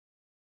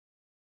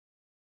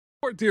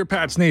Support Dear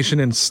Pats Nation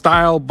in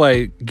style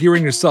by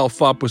gearing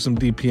yourself up with some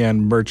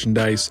DPN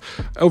merchandise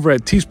over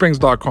at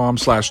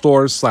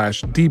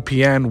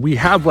teesprings.com/stores/DPN. We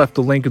have left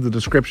the link in the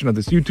description of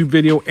this YouTube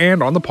video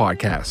and on the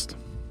podcast.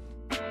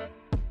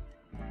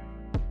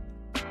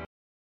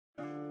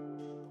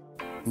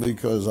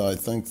 Because I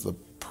think the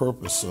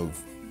purpose of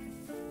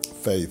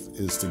faith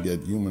is to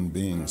get human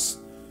beings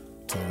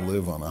to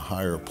live on a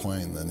higher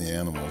plane than the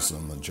animals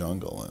in the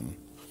jungle, and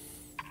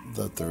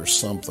that there's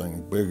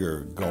something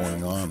bigger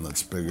going on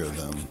that's bigger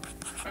than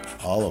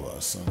all of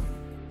us.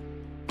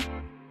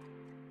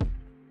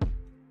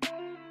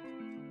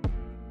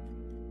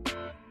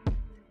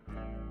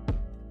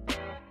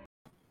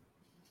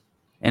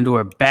 And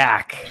we're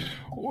back.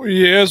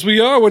 Yes, we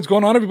are. What's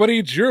going on, everybody?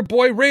 It's your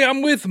boy Ray.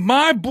 I'm with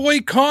my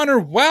boy Connor.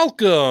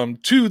 Welcome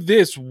to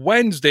this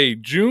Wednesday,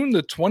 June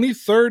the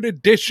 23rd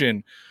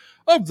edition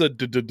of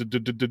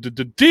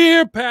the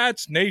Dear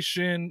Pats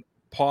Nation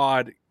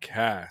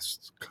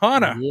podcast.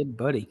 Connor, Yeah,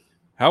 buddy.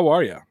 how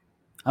are you?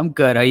 I'm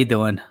good. How you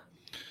doing?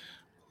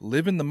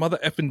 Living the mother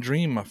effing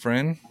dream, my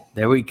friend.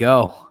 There we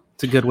go.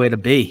 It's a good way to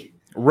be.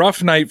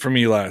 Rough night for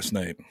me last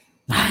night.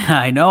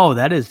 I know.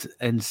 That is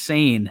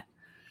insane.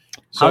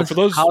 So how's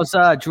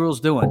Jules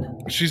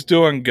doing? She's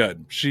doing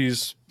good.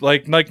 She's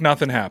like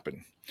nothing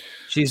happened.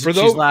 She's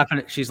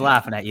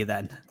laughing at you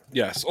then.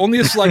 Yes, only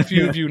a select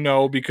few of you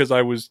know, because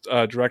I was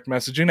direct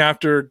messaging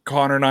after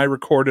Connor and I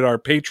recorded our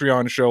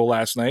Patreon show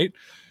last night.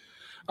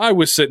 I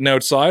was sitting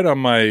outside on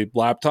my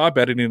laptop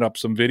editing up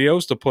some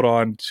videos to put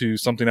on to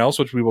something else,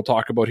 which we will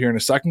talk about here in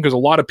a second, because a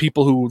lot of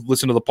people who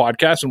listen to the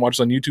podcast and watch us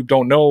on YouTube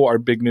don't know our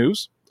big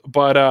news.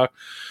 But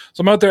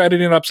so I'm out there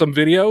editing up some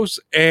videos,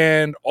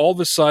 and all of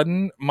a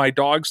sudden, my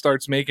dog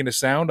starts making a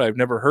sound I've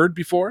never heard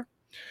before.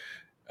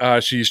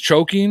 She's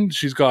choking.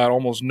 She's got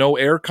almost no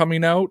air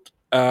coming out.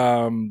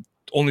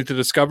 Only to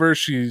discover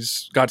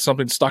she's got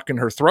something stuck in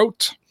her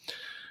throat.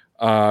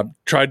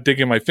 Tried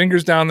digging my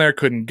fingers down there,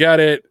 couldn't get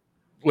it.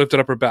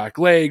 Lifted up her back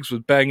legs, was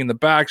banging the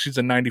back. She's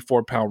a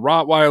 94-pound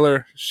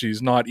Rottweiler.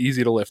 She's not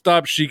easy to lift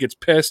up. She gets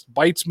pissed,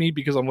 bites me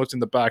because I'm lifting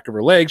the back of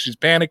her legs. She's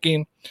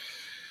panicking.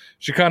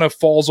 She kind of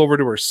falls over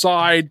to her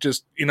side,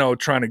 just,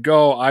 trying to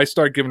go. I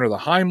start giving her the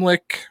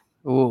Heimlich.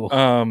 Ooh.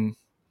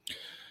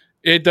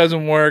 It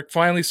doesn't work.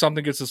 Finally,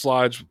 something gets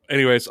dislodged.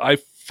 Anyways, I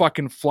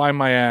fucking fly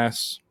my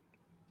ass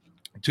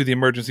to the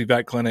emergency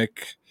vet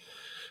clinic.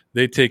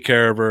 They take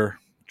care of her.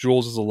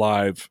 Jules is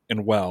alive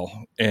and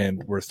well,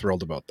 and we're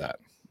thrilled about that.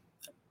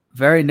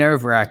 Very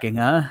nerve-wracking,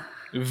 huh?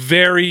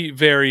 Very,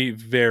 very,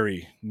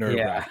 very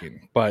nerve-wracking.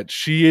 Yeah. But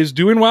she is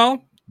doing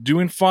well,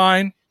 doing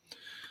fine,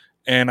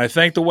 and I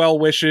thank the well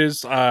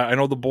wishes. I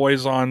know the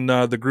boys on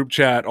the group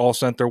chat all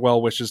sent their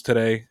well wishes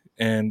today,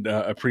 and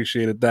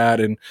appreciated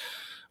that. And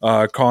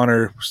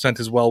Connor sent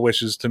his well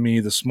wishes to me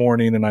this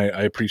morning, and I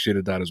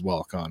appreciated that as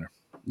well, Connor.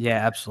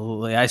 Yeah,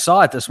 absolutely. I saw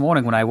it this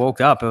morning when I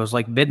woke up. It was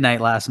like midnight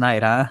last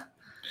night, huh?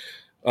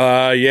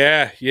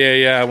 Yeah.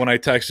 When I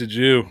texted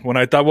you,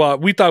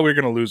 we thought we were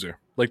gonna lose her.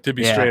 Like, to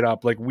be straight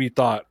up, like we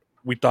thought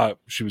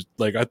she was,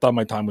 like, I thought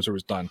my time with her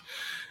was done,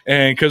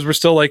 and because we're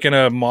still like in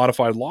a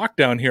modified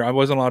lockdown here, I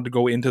wasn't allowed to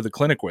go into the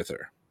clinic with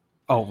her.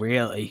 Oh,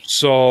 really?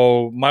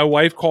 So my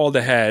wife called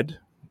ahead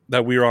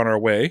that we were on our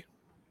way,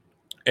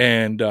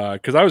 and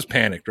because I was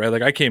panicked, right?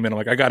 Like, I came in, I'm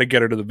like, I got to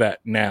get her to the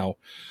vet now,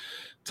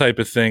 type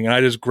of thing. And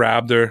I just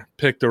grabbed her,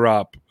 picked her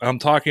up. I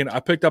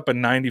picked up a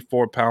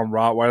 94-pound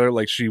Rottweiler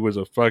like she was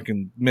a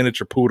fucking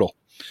miniature poodle.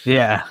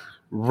 Yeah.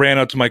 Ran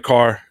out to my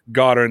car,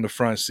 got her in the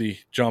front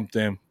seat, jumped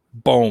in,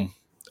 boom,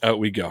 out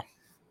we go.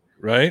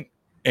 Right?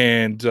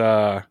 And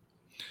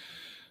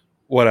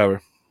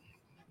whatever.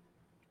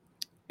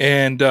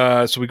 And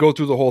so we go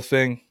through the whole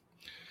thing.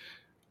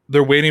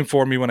 They're waiting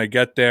for me when I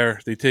get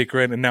there. They take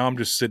her in, and now I'm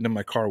just sitting in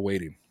my car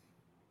waiting.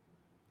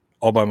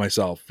 All by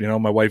myself.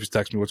 My wife is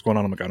texting me, what's going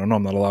on? I'm like, I don't know.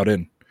 I'm not allowed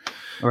in.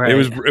 Right.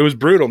 It was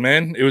brutal,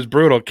 man. It was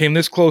brutal. It came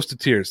this close to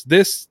tears.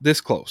 This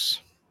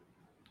close.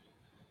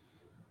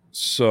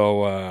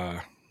 So,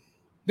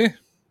 it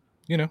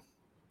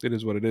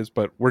is what it is.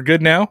 But we're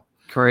good now.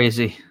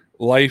 Crazy.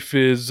 Life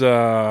is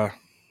better.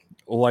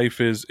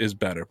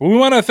 But we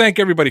want to thank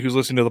everybody who's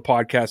listening to the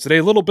podcast today.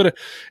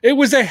 It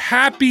was a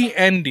happy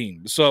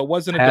ending. So it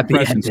wasn't a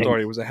depressing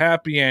story. It was a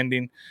happy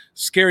ending.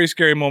 Scary,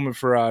 scary moment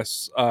for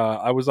us.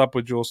 I was up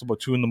with Jules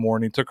about 2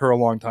 a.m. Took her a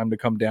long time to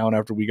come down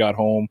after we got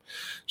home.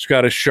 She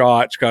got a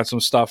shot. She got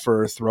some stuff for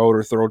her throat.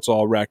 Her throat's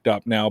all wrecked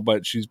up now,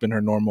 but she's been her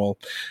normal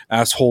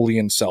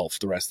assholeian self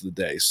the rest of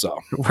the day. So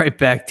right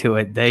back to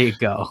it. There you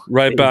go.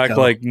 Right back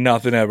like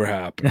nothing ever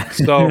happened.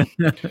 So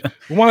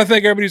we want to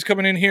thank everybody who's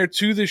coming in here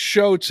to the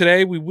show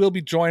today. We will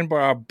be joined by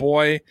our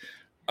boy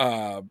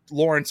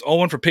Lawrence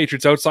Owen for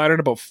Patriots Outsider in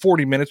about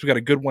 40 minutes. We got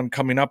a good one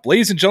coming up.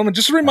 Ladies and gentlemen,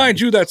 just to remind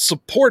you that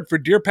support for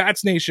Dear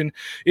Pats Nation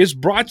is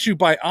brought to you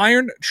by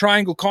Iron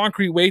Triangle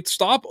Concrete Weights.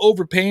 Stop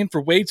overpaying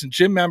for weights and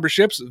gym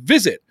memberships.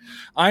 Visit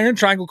Iron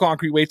Triangle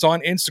Concrete Weights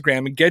on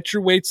Instagram and get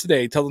your weights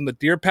today. Tell them that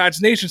Dear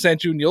Pats Nation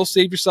sent you and you'll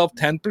save yourself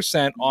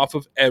 10% off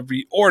of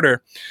every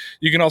order.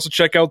 You can also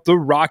check out the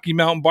Rocky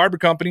Mountain Barber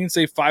Company and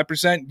save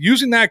 5%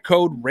 using that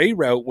code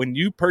RAYROUTE when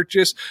you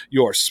purchase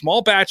your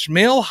small batch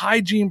male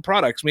hygiene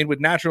products made with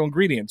natural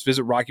ingredients.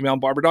 Visit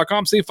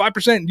RockyMountainBarber.com. Save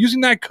 5%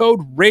 using that code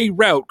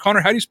RAYROUTE.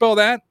 Connor, how do you spell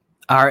that?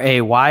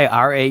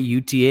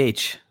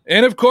 RAYRAUTH.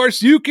 And of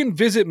course, you can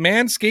visit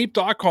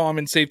manscaped.com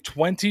and save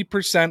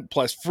 20%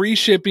 plus free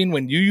shipping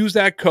when you use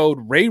that code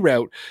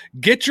RAYROUTE.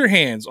 Get your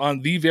hands on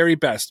the very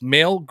best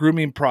male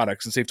grooming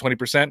products and save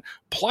 20%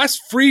 plus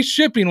free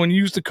shipping when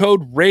you use the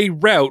code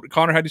RAYROUTE.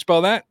 Connor, how do you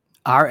spell that?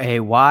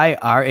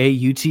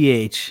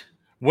 RAYRAUTH.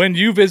 When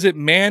you visit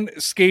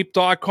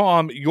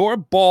manscaped.com, your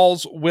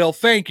balls will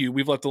thank you.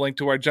 We've left a link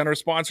to our generous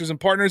sponsors and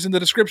partners in the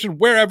description,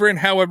 wherever and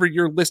however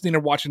you're listening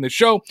or watching the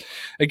show.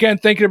 Again,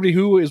 thank you to everybody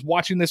who is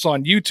watching this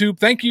on YouTube.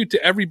 Thank you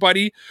to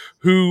everybody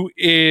who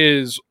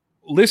is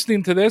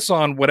listening to this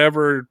on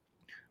whatever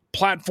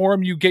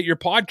platform you get your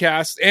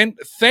podcast. And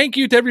thank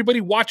you to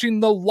everybody watching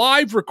the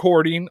live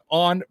recording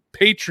on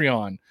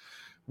Patreon.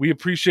 We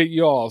appreciate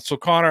you all. So,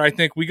 Connor, I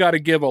think we got to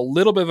give a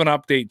little bit of an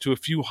update to a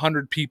few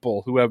hundred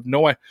people who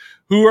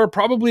are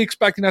probably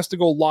expecting us to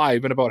go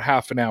live in about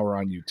half an hour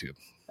on YouTube.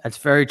 That's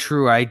very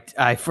true.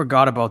 I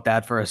forgot about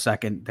that for a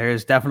second.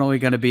 There's definitely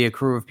going to be a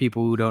crew of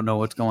people who don't know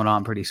what's going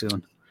on pretty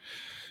soon.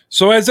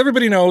 So, as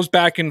everybody knows,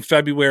 back in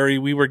February,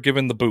 we were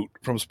given the boot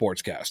from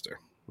Sportscaster.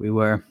 We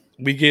were.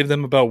 We gave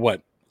them about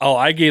what? Oh,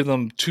 I gave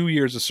them 2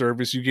 years of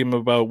service. You gave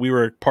them we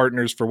were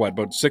partners for what,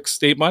 about 6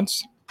 to 8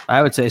 months?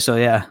 I would say so,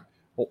 yeah.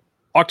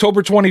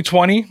 October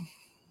 2020,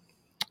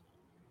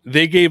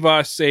 they gave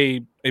us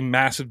a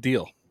massive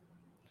deal.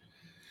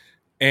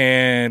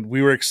 And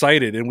we were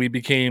excited, and we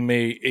became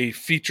a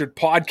featured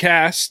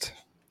podcast,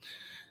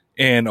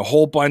 and a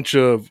whole bunch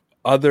of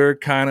other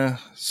kind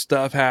of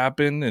stuff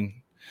happened, and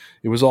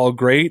it was all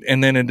great.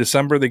 And then in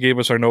December, they gave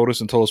us our notice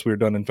and told us we were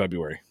done in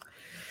February.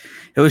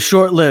 It was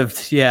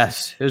short-lived,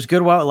 yes. It was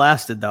good while it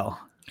lasted, though.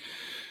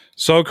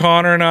 So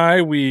Connor and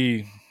I,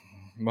 we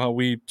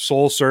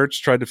soul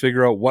searched, tried to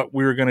figure out what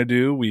we were going to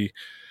do. We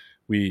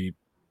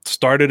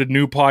started a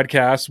new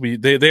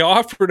podcast. They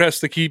offered us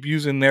to keep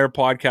using their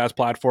podcast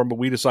platform, but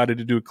we decided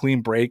to do a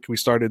clean break. We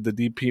started the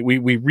DP.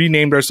 We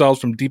renamed ourselves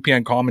from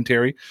DPN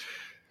Commentary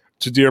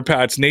to Dear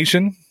Pats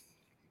Nation.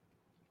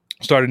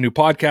 Started a new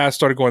podcast.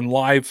 Started going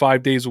live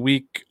 5 days a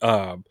week.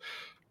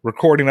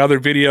 Recording other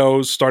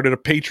videos. Started a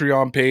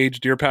Patreon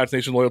page, Dear Pats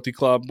Nation Loyalty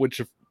Club, which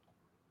of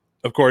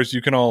course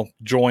you can all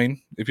join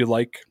if you'd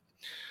like.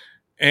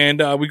 And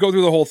we go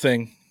through the whole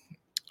thing.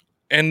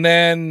 And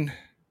then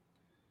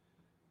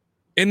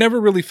it never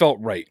really felt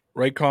right,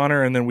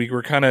 Connor? And then we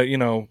were kind of,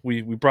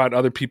 we brought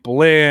other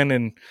people in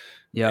and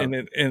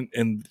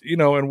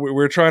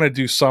we're trying to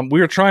do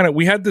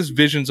we had this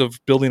visions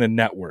of building a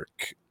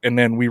network. And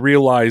then we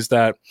realized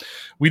that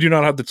we do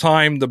not have the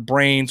time, the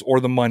brains, or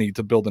the money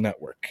to build a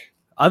network.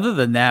 Other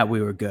than that,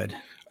 we were good.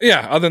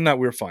 Yeah, other than that,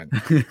 we were fine.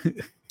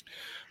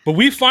 But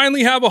we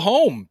finally have a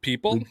home,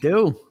 people. We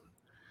do.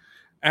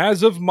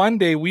 As of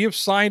Monday, we have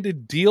signed a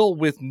deal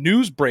with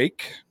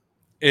Newsbreak.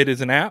 It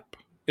is an app.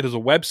 It is a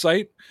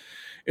website.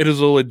 It is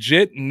a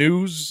legit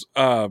news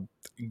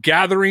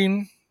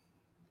gathering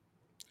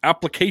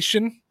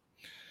application.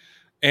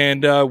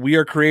 And we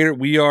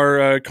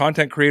are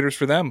content creators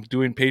for them,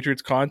 doing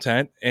Patriots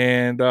content.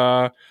 And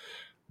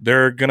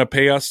they're going to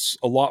pay us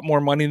a lot more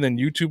money than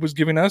YouTube was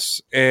giving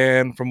us.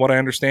 And from what I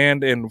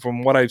understand and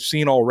from what I've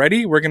seen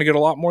already, we're going to get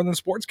a lot more than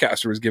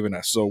Sportscaster is giving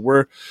us. So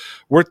we're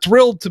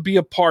thrilled to be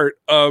a part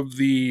of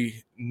the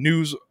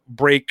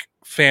Newsbreak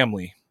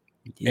family.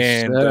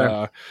 Yes,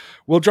 and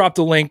we'll drop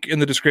the link in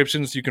the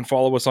description so you can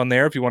follow us on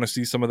there if you want to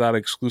see some of that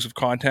exclusive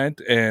content.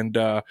 And,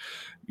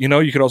 you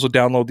can also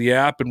download the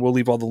app, and we'll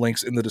leave all the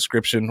links in the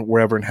description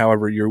wherever and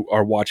however you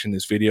are watching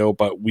this video.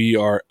 But we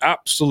are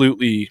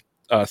absolutely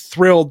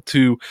thrilled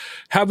to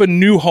have a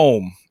new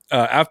home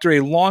after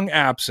a long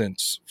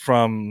absence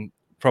from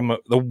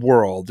the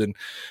world. And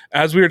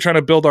as we were trying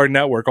to build our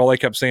network, all I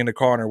kept saying to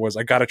Connor was,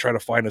 I got to try to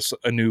find us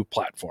a new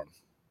platform.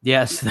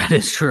 Yes, that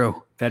is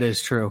true. That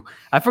is true.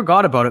 I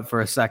forgot about it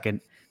for a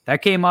second.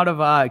 That came out of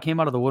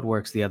the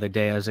woodworks the other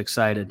day. I was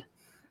excited.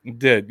 You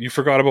did. You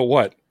forgot about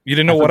what? You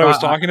didn't know what I was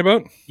talking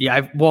about? Yeah.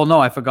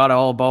 I forgot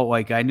all about,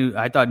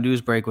 I thought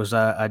Newsbreak was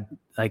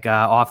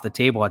off the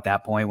table at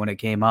that point when it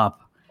came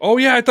up. Oh,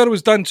 yeah, I thought it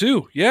was done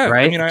too. Yeah.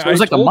 Right? It was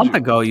like a month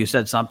ago you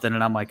said something,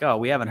 and I'm like, oh,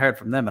 we haven't heard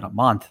from them in a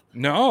month.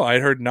 No, I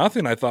heard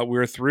nothing. I thought we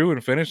were through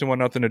and finished and want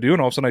nothing to do,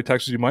 and all of a sudden I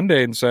texted you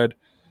Monday and said,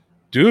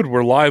 dude,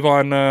 we're live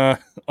on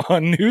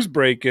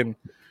Newsbreak,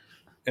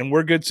 and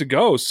we're good to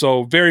go.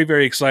 So very,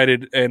 very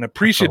excited and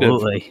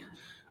appreciative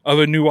of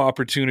a new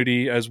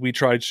opportunity as we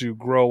try to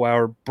grow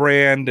our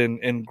brand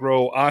and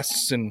grow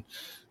us and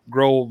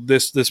grow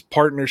this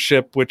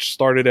partnership, which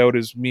started out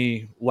as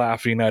me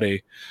laughing at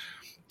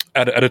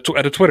a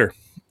Twitter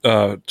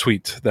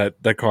tweet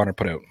that Connor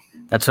put out.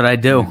 That's what I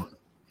do.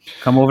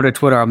 Come over to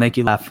Twitter. I'll make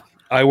you laugh.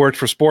 I worked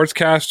for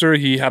Sportscaster.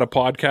 He had a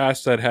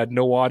podcast that had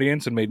no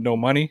audience and made no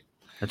money.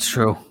 That's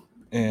true.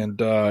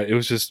 And it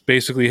was just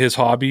basically his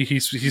hobby. He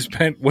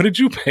spent, what did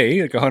you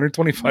pay? Like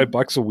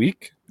 $125 a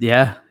week?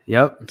 Yeah.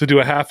 Yep. To do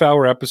a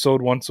half-hour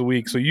episode once a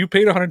week. So you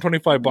paid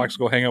 $125 to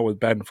go hang out with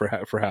Ben for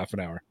half an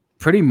hour.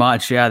 Pretty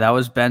much, yeah. That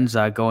was Ben's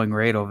going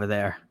rate over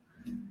there.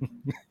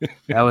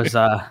 That was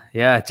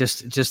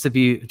just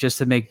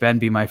to make Ben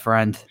be my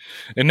friend.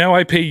 And now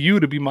I pay you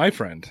to be my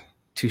friend.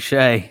 Touche.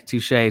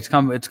 It's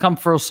come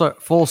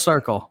full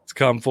circle. It's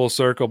come full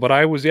circle. But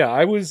I was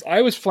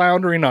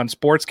floundering on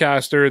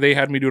Sportscaster. They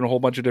had me doing a whole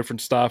bunch of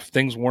different stuff.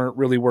 Things weren't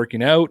really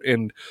working out,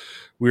 and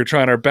we were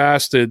trying our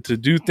best to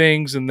do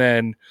things. And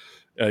then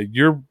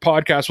your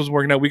podcast wasn't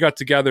working out. We got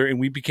together and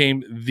we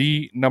became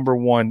the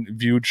 #1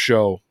 viewed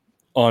show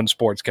on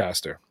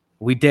Sportscaster.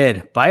 We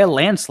did, by a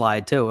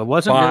landslide too. It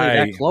wasn't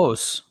really that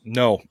close.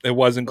 No, it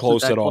wasn't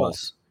close at all.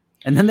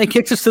 And then they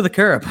kicked us to the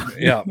curb.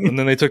 Yeah, and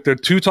then they took their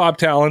 2 top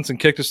talents and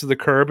kicked us to the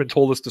curb and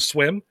told us to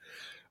swim.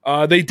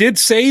 They did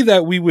say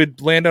that we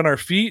would land on our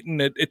feet,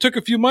 and it took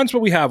a few months,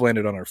 but we have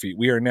landed on our feet.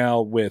 We are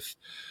now with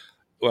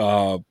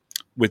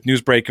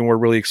Newsbreak, and we're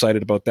really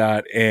excited about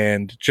that.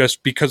 And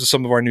just because of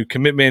some of our new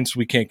commitments,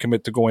 we can't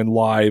commit to going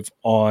live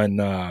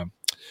on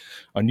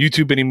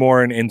YouTube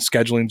anymore, and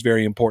scheduling is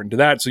very important to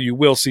that. So you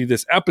will see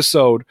this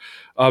episode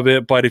of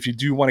it, but if you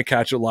do want to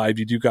catch it live,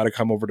 you do got to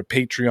come over to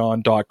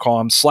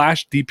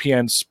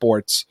patreon.com/DPN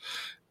Sports.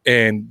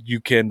 And you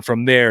can,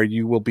 from there,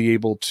 you will be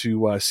able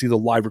to see the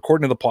live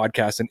recording of the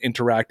podcast and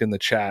interact in the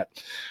chat.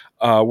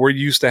 We're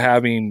used to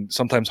having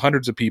sometimes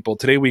hundreds of people.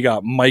 Today we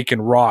got Mike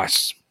and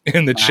Ross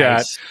in the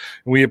chat.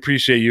 We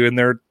appreciate you. And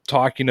they're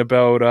talking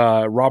about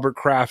Robert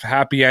Kraft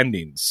happy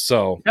endings.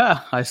 So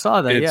yeah, I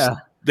saw that. Yeah.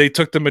 They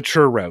took the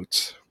mature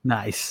route.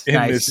 Nice.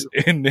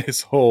 In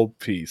this whole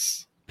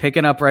piece.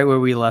 Picking up right where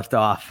we left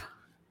off.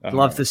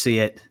 Love to see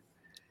it.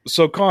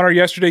 So, Connor,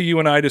 yesterday you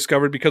and I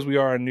discovered, because we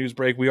are on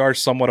Newsbreak, we are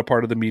somewhat a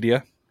part of the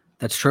media.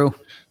 That's true.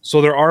 So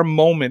there are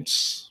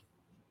moments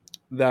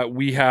that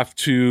we have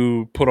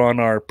to put on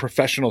our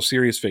professional,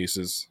 serious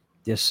faces.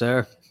 Yes,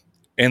 sir.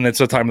 And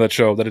it's a time of that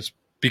show that it's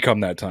become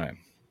that time.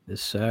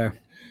 Yes, sir.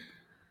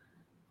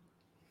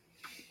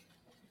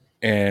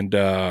 And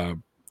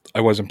I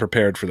wasn't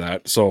prepared for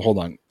that. So hold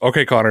on.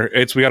 Okay, Connor,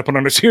 we got to put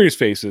on our serious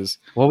faces.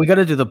 Well, we got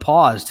to do the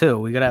pause too.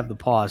 We got to have the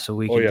pause so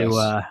we can do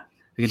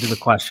the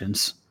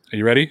questions. Are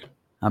you ready?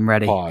 I'm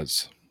ready.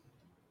 Pause.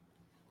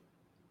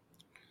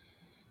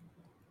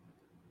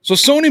 So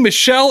Sony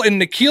Michel and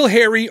N'Keal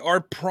Harry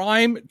are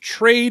prime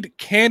trade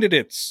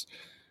candidates.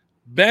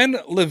 Ben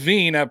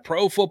Levine at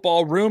Pro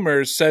Football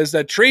Rumors says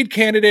that trade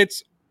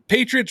candidates,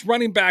 Patriots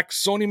running back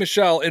Sony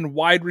Michel and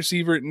wide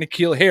receiver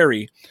N'Keal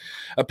Harry,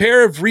 a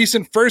pair of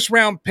recent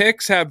first-round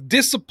picks, have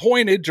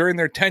disappointed during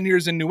their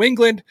tenures in New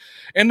England,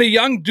 and the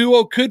young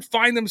duo could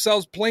find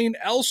themselves playing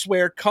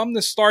elsewhere come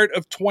the start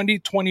of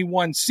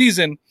 2021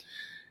 season.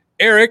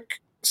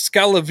 Eric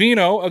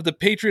Scalavino of the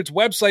Patriots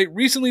website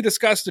recently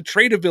discussed the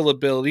trade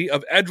availability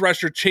of edge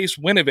rusher Chase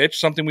Winovich,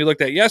 something we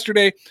looked at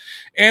yesterday,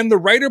 and the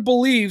writer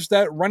believes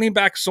that running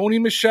back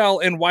Sony Michel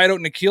and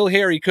wideout N'Keal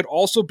Harry could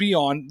also be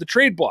on the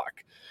trade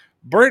block.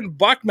 Burton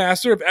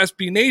Buckmaster of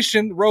SB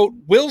Nation wrote,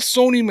 Will this be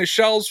Sony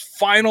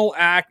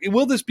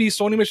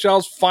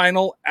Michel's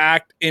final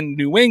act in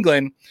New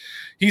England?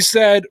 He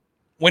said,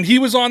 when he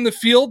was on the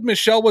field,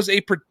 Michel was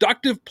a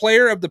productive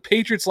player of the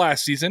Patriots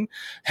last season.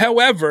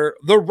 However,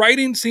 the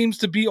writing seems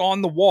to be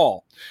on the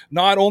wall.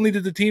 Not only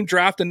did the team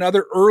draft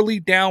another early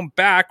down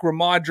back,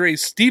 Ramondre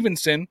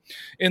Stevenson,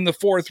 in the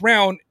 4th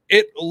round,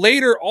 it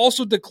later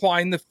also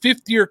declined the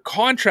 5th-year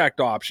contract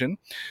option.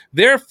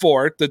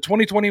 Therefore, the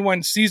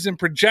 2021 season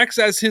projects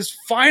as his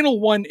final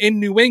one in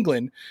New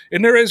England,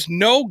 and there is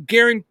no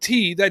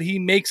guarantee that he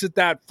makes it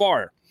that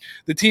far.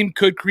 The team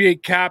could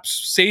create cap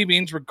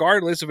savings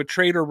regardless of a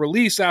trade or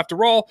release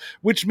after all,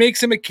 which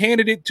makes him a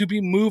candidate to be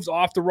moved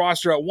off the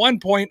roster at one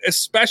point,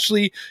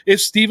 especially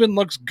if Steven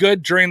looks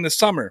good during the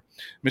summer.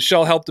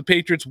 Michel helped the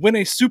Patriots win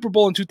a Super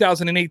Bowl in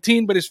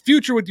 2018, but his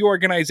future with the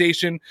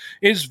organization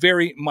is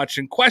very much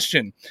in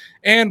question.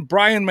 And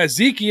Brian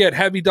Maziki at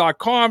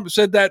Heavy.com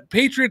said that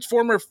Patriots'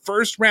 former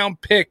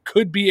first-round pick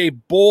could be a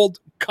bold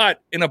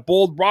cut in a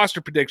bold roster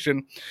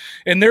prediction,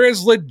 and there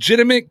is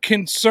legitimate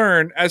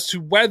concern as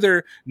to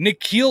whether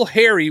N'Keal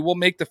Harry will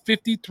make the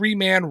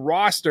 53-man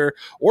roster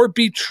or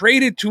be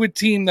traded to a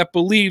team that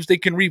believes they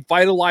can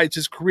revitalize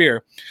his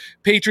career.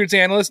 Patriots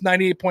analyst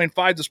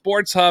 98.5 The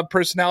Sports Hub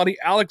personality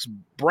Alex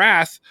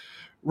Brath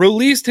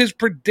released his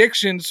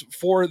predictions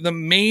for the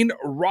main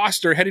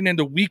roster heading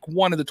into week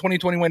 1 of the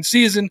 2021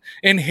 season,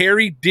 and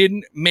Harry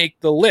didn't make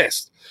the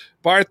list.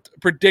 Barth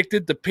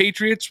predicted the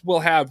Patriots will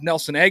have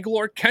Nelson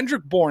Aguilar,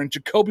 Kendrick Bourne,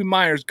 Jacoby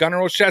Myers, Gunnar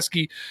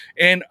Olszewski,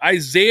 and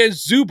Isaiah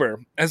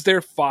Zuber as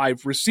their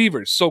 5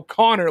 receivers. So,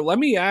 Connor, let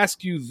me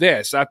ask you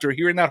this after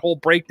hearing that whole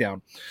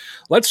breakdown.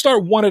 Let's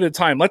start one at a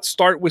time. Let's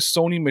start with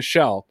Sony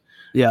Michel.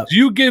 Yeah. Do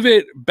you give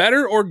it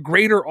better or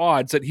greater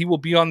odds that he will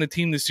be on the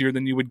team this year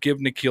than you would give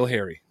N'Keal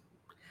Harry?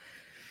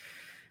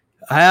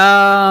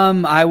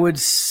 I would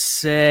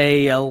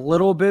say a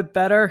little bit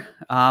better.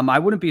 I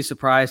wouldn't be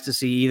surprised to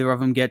see either of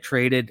them get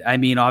traded. I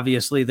mean,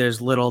 obviously,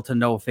 there's little to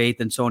no faith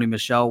in Sony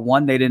Michel.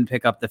 1, they didn't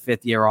pick up the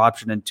 5th-year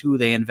option, and 2,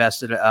 they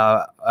invested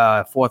a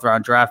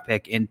 4th-round draft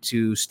pick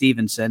into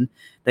Stevenson.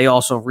 They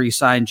also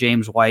re-signed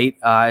James White.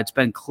 It's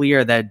been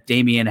clear that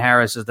Damian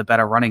Harris is the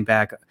better running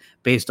back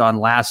based on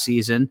last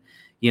season.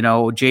 You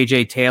know,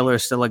 J.J. Taylor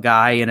is still a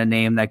guy and a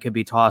name that could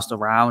be tossed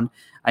around.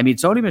 I mean,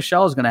 Sony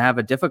Michel is going to have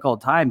a difficult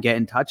time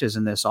getting touches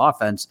in this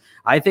offense.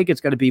 I think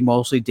it's going to be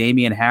mostly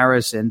Damian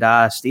Harris and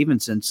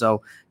Stevenson.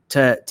 So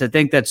to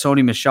think that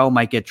Sony Michel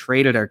might get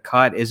traded or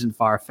cut isn't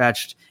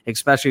far-fetched,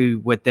 especially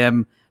with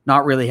them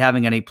not really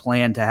having any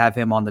plan to have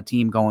him on the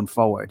team going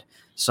forward.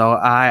 So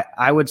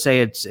I would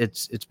say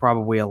it's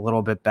probably a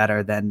little bit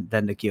better than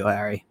N'Keal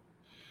Harry.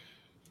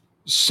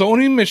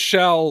 Sony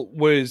Michel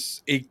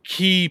was a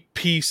key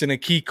piece and a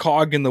key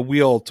cog in the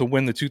wheel to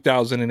win the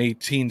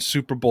 2018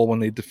 Super Bowl when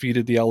they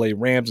defeated the LA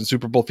Rams in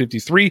Super Bowl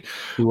 53.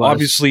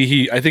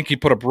 Obviously, I think he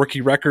put up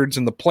rookie records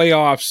in the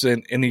playoffs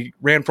and he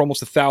ran for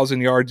almost 1,000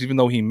 yards, even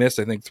though he missed,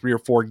 I think, 3 or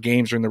 4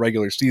 games during the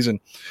regular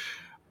season.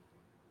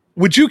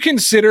 Would you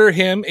consider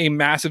him a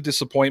massive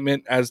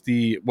disappointment as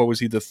the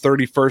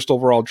 31st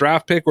overall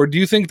draft pick? Or do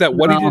you think that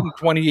what he did in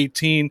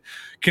 2018,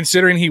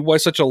 considering he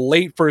was such a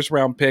late first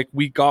round pick,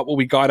 we got what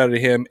we got out of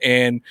him,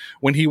 and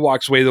when he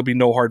walks away, there'll be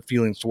no hard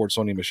feelings towards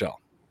Sony Michel?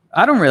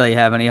 I don't really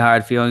have any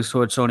hard feelings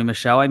towards Sony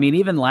Michel. I mean,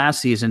 even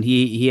last season,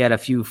 he had a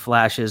few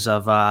flashes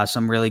of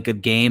some really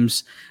good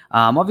games.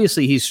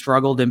 Obviously, he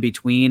struggled in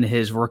between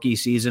his rookie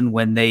season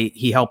when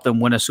he helped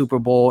them win a Super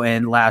Bowl,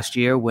 and last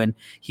year when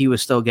he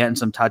was still getting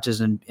some touches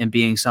and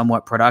being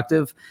somewhat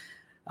productive.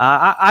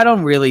 I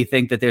don't really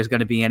think that there's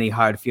going to be any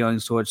hard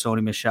feelings towards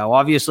Sony Michel.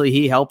 Obviously,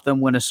 he helped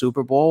them win a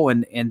Super Bowl,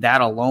 and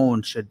that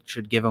alone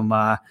should give him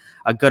a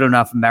good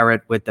enough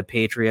merit with the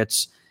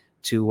Patriots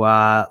to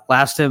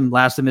last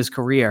him his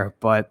career.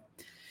 But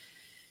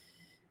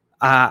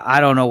I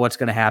don't know what's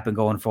going to happen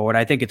going forward.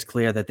 I think it's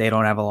clear that they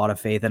don't have a lot of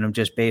faith in him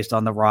just based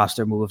on the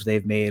roster moves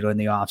they've made in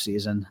the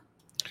offseason.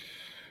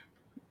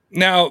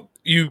 Now,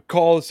 you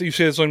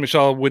say that Sony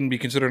Michel wouldn't be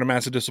considered a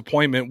massive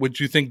disappointment. Would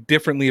you think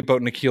differently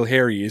about N'Keal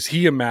Harry? Is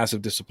he a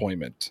massive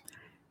disappointment?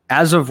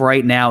 As of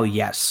right now,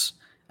 yes.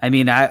 I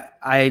mean,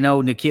 I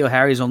know N'Keal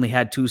Harry's only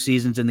had 2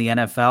 seasons in the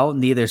NFL.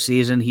 Neither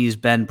season he's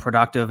been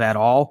productive at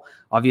all.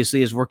 Obviously,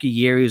 his rookie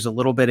year, he was a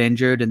little bit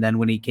injured, and then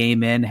when he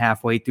came in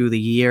halfway through the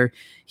year,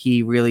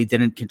 he really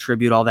didn't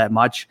contribute all that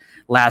much.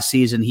 Last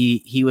season,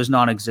 he was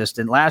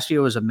non-existent. Last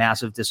year was a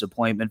massive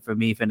disappointment for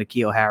me for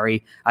N'Keal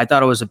Harry. I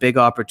thought it was a big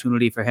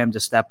opportunity for him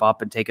to step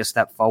up and take a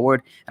step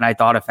forward, and I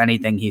thought, if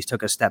anything, he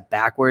took a step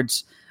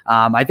backwards.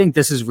 I think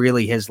this is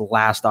really his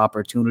last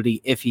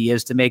opportunity if he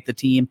is to make the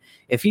team.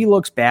 If he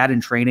looks bad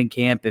in training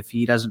camp, if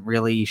he doesn't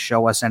really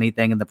show us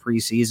anything in the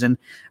preseason,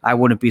 I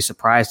wouldn't be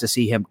surprised to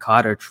see him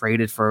cut or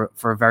traded for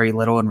very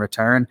little in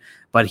return.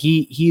 But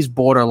he's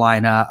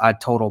borderline a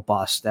total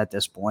bust at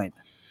this point.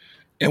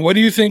 And what do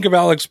you think of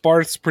Alex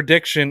Barth's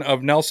prediction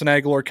of Nelson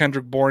Aguilar,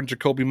 Kendrick Bourne,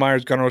 Jacoby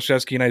Myers, Gunnar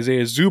Olszewski, and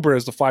Isaiah Zuber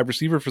as the 5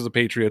 receiver for the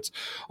Patriots?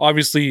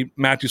 Obviously,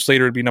 Matthew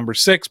Slater would be number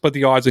 6, but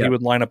the odds that he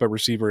would line up at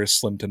receiver is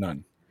slim to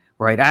none.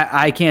 Right.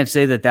 I can't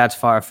say that that's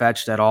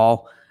far-fetched at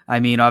all. I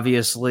mean,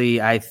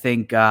 obviously, I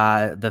think the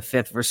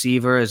 5th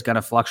receiver is going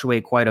to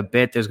fluctuate quite a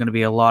bit. There's going to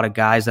be a lot of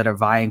guys that are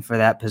vying for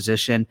that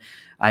position.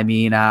 I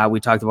mean,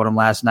 we talked about him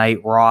last night.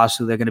 Ross,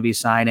 who they're going to be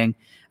signing.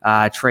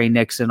 Trey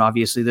Nixon,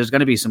 obviously. There's going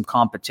to be some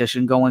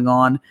competition going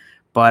on.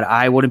 But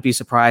I wouldn't be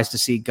surprised to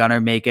see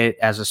Gunnar make it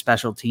as a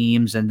special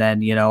teams and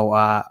then,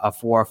 a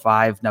 4 or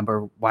 5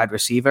 number wide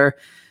receiver.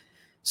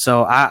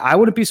 So I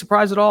wouldn't be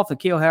surprised at all if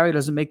N'Keal Harry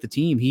doesn't make the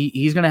team.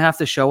 He's going to have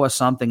to show us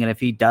something, and if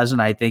he doesn't,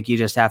 I think you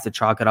just have to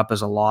chalk it up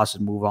as a loss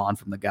and move on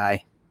from the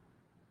guy.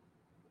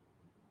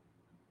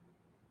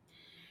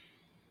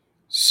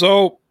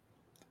 So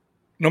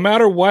no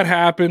matter what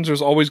happens,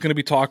 there's always going to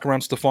be talk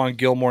around Stephon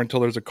Gilmore until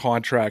there's a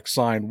contract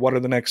signed. What are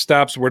the next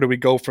steps? Where do we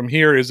go from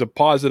here? Is it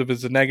positive?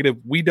 Is it negative?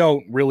 We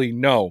don't really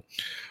know.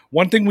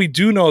 One thing we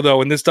do know,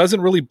 though, and this doesn't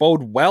really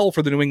bode well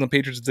for the New England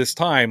Patriots at this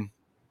time,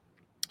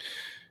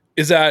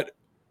 is that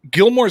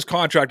Gilmore's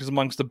contract is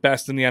amongst the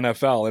best in the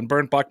NFL, and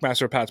Bernd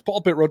Buckmaster of Pat's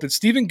Pulpit wrote that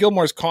Stephen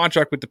Gilmore's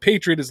contract with the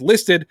Patriot is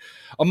listed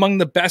among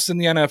the best in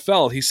the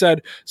NFL. He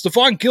said,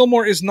 Stephon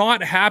Gilmore is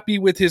not happy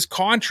with his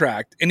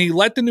contract, and he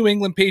let the New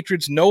England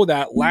Patriots know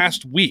that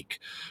last week.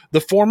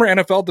 The former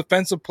NFL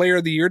Defensive Player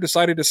of the Year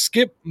decided to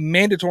skip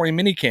mandatory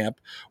minicamp.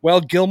 While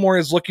Gilmore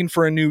is looking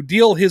for a new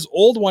deal, his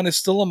old one is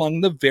still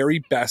among the very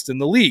best in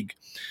the league.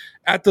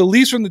 At the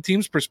least from the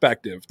team's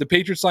perspective, the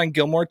Patriots signed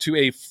Gilmore to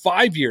a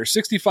 5-year,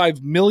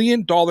 $65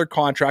 million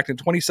contract in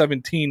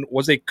 2017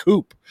 was a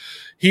coup.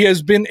 He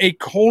has been a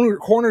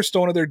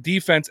cornerstone of their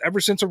defense ever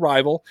since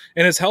arrival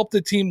and has helped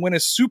the team win a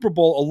Super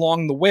Bowl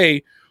along the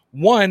way,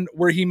 one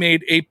where he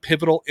made a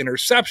pivotal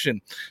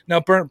interception. Now,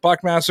 Bernd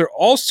Buckmaster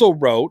also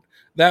wrote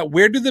that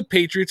where do the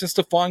Patriots and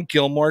Stephon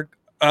Gilmore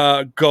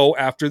go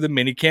after the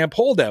minicamp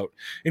holdout?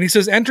 And he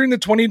says, entering the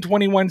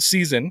 2021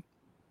 season,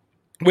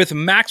 with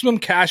maximum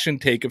cash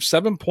intake of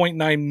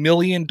 $7.9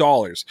 million,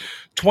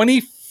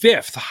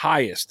 25th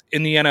highest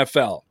in the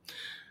NFL.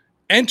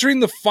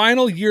 Entering the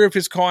final year of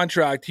his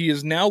contract, he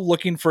is now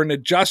looking for an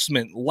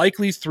adjustment,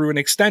 likely through an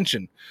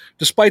extension.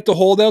 Despite the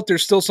holdout,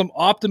 there's still some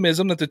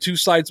optimism that the two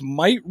sides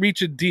might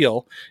reach a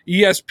deal.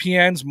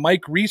 ESPN's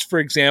Mike Reese, for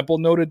example,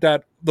 noted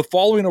that the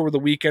following over the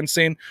weekend,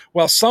 saying,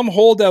 while some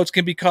holdouts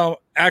can become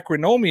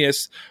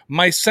acrimonious,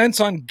 my sense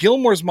on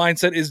Gilmore's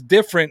mindset is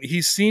different.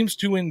 He seems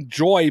to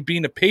enjoy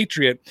being a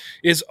Patriot,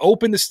 is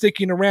open to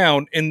sticking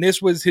around, and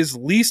this was his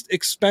least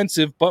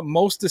expensive but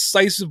most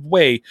decisive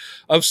way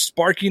of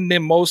sparking the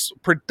most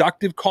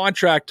productive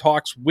contract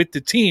talks with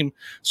the team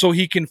so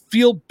he can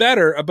feel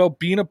better about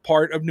being a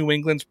part of New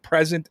England's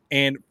present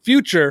and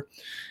future.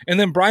 And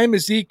then Brian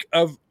Mazik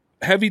of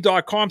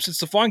Heavy.com said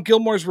Stephon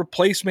Gilmore's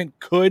replacement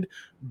could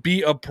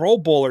be a Pro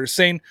Bowler,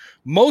 saying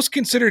most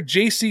consider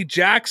J.C.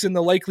 Jackson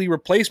the likely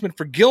replacement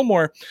for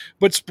Gilmore,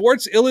 but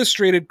Sports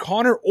Illustrated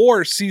Connor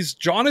Orr sees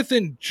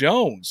Jonathan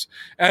Jones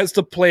as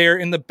the player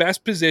in the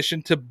best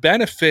position to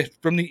benefit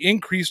from the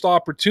increased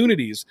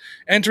opportunities.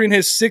 Entering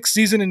his 6th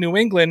season in New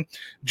England,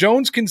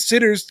 Jones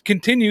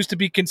continues to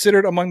be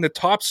considered among the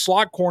top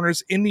slot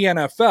corners in the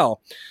NFL.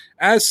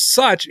 As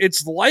such,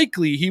 it's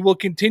likely he will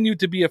continue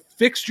to be a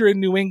fixture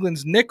in New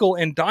England's nickel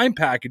and dime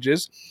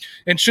packages,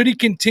 and should he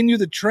continue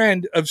the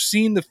trend of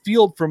seeing the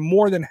field for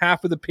more than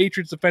half of the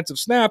Patriots' defensive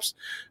snaps,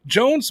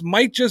 Jones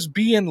might just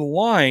be in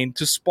line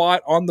to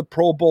spot on the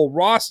Pro Bowl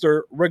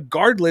roster,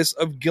 regardless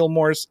of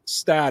Gilmore's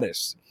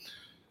status.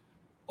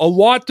 A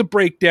lot to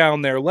break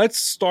down there. Let's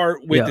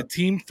start with the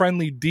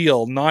team-friendly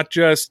deal, not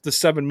just the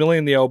 $7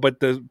 million deal, but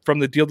from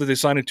the deal that they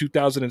signed in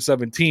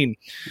 2017.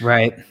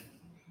 Right.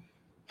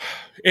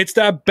 It's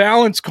that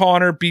balance,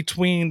 Connor,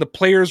 between the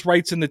players'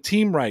 rights and the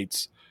team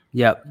rights.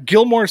 Yep.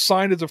 Gilmore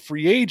signed as a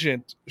free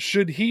agent.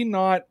 Should he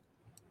not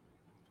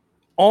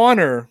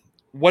honor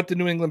what the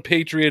New England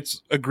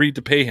Patriots agreed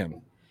to pay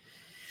him?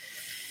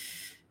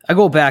 I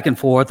go back and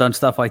forth on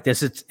stuff like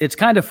this. It's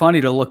kind of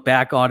funny to look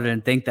back on it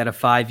and think that a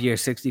 5-year,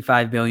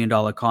 $65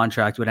 million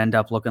contract would end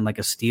up looking like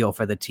a steal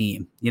for the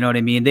team. You know what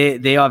I mean?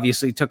 They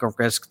obviously took a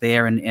risk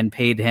there and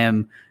paid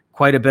him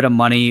quite a bit of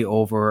money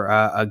over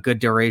a good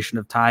duration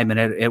of time, and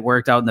it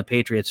worked out in the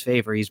Patriots'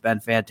 favor. He's been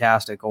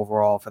fantastic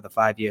overall for the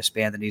 5-year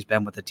span that he's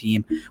been with the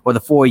team, or the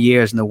 4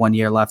 years and the 1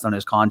 year left on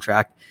his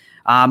contract.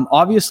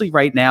 Obviously,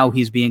 right now,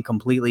 he's being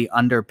completely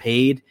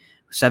underpaid.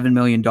 $7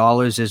 million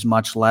is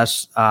much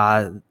less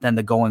than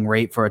the going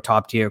rate for a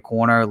top-tier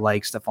corner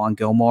like Stephon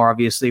Gilmore,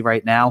 obviously,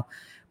 right now.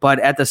 But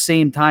at the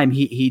same time,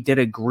 he did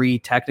agree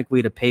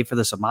technically to pay for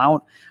this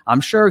amount. I'm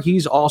sure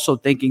he's also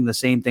thinking the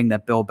same thing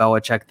that Bill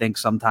Belichick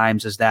thinks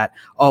sometimes, is that,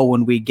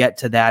 when we get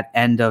to that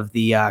end of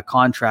the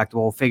contract,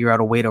 we'll figure out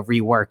a way to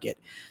rework it.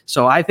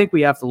 So I think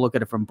we have to look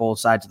at it from both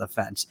sides of the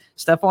fence.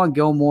 Stephon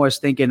Gilmore is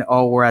thinking,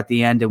 we're at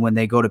the end, and when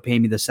they go to pay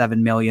me the $7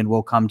 million,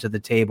 we'll come to the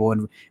table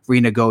and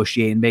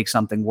renegotiate and make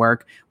something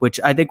work, which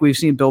I think we've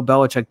seen Bill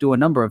Belichick do a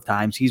number of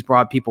times. He's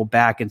brought people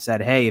back and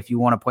said, hey, if you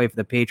want to play for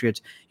the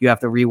Patriots, you have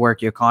to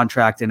rework your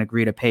contract and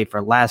agree to pay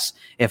for less.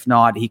 If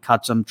not, he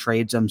cuts them,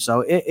 trades them.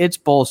 So it's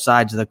both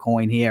sides of the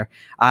coin here.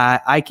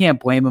 I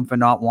can't blame him for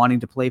not wanting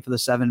to play for the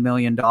 $7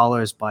 million,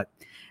 but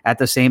at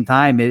the same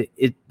time,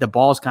 the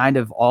ball's kind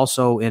of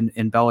also in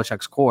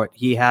Belichick's court.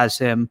 He has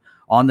him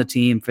on the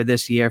team for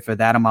this year for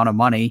that amount of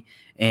money,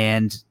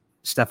 and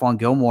Stephon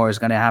Gilmore is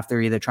going to have to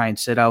either try and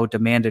sit out,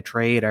 demand a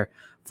trade, or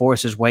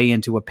force his way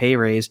into a pay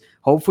raise.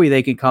 Hopefully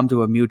they can come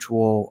to a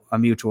mutual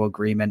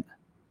agreement.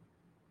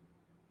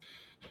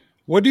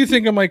 What do you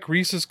think of Mike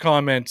Reese's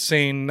comment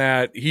saying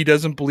that he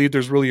doesn't believe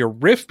there's really a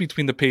rift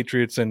between the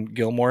Patriots and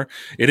Gilmore?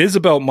 It is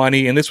about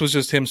money, and this was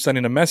just him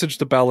sending a message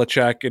to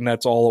Belichick, and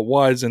that's all it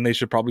was, and they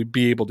should probably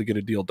be able to get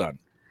a deal done.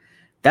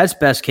 That's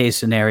best case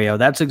scenario.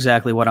 That's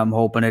exactly what I'm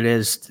hoping it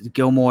is.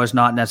 Gilmore is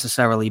not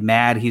necessarily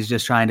mad. He's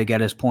just trying to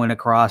get his point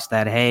across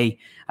that, hey,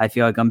 I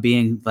feel like I'm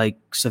being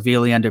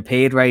severely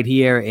underpaid right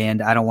here,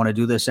 and I don't want to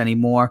do this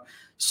anymore.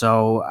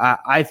 So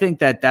I think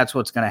that's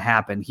what's going to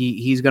happen.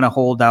 He's going to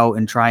hold out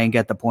and try and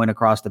get the point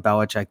across to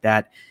Belichick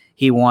that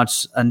he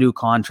wants a new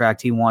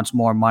contract. He wants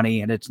more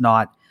money, and it's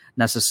not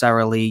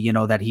necessarily,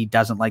 that he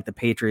doesn't like the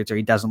Patriots or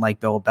he doesn't like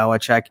Bill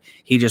Belichick.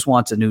 He just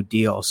wants a new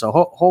deal. So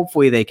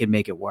hopefully they can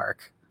make it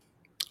work.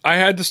 I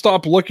had to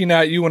stop looking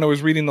at you when I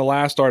was reading the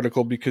last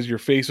article because your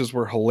faces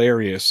were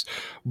hilarious.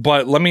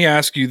 But let me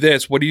ask you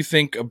this. What do you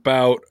think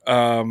about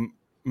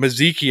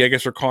Maziki, I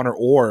guess, or Connor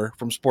Orr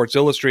from Sports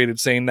Illustrated,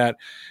 saying that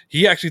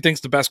he actually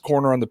thinks the best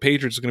corner on the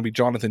Patriots is going to be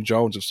Jonathan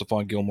Jones if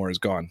Stephon Gilmore is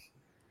gone?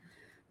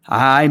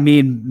 I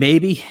mean,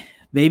 maybe,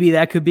 Maybe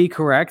that could be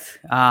correct.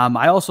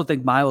 I also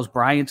think Miles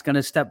Bryant's going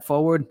to step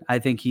forward. I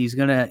think he's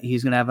gonna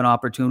have an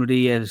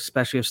opportunity,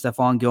 especially if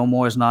Stephon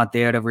Gilmore is not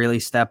there, to really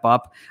step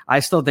up.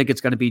 I still think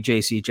it's going to be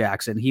J.C.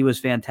 Jackson. He was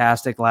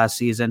fantastic last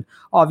season.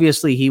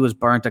 Obviously, he was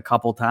burnt a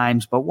couple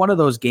times, but one of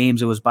those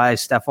games, it was by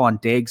Stephon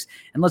Diggs.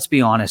 And let's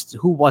be honest,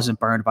 who wasn't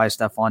burned by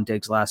Stephon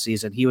Diggs last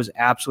season? He was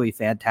absolutely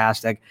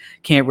fantastic.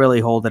 Can't really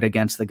hold it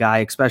against the guy,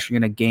 especially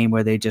in a game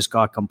where they just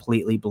got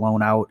completely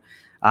blown out.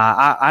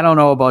 I don't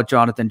know about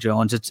Jonathan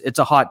Jones. It's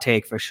a hot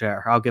take for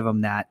sure. I'll give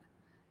him that.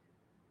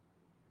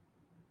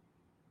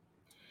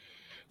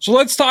 So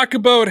let's talk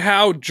about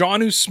how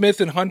Jonnu Smith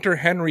and Hunter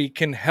Henry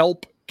can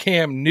help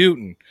Cam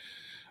Newton.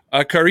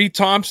 Kari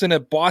Thompson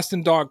at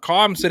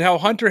Boston.com said how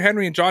Hunter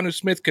Henry and Jonnu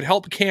Smith could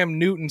help Cam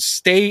Newton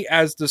stay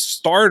as the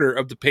starter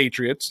of the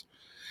Patriots.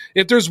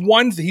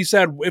 He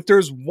said, if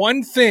there's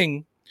one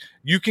thing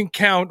you can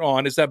count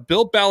on is that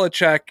Bill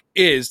Belichick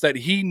is that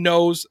he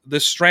knows the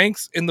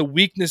strengths and the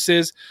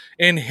weaknesses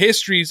and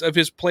histories of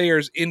his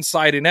players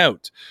inside and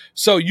out.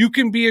 So you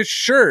can be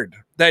assured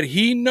that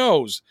he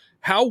knows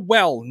how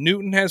well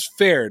Newton has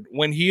fared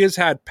when he has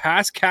had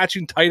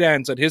pass-catching tight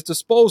ends at his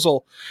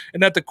disposal,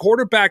 and that the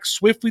quarterback's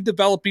swiftly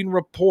developing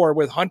rapport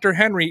with Hunter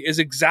Henry is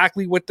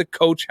exactly what the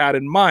coach had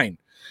in mind.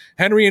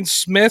 Henry and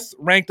Smith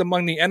ranked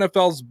among the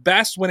NFL's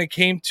best when it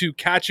came to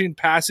catching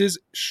passes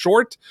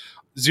short,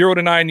 0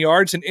 to 9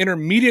 yards, and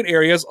intermediate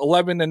areas,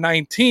 11 to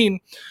 19,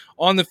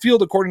 on the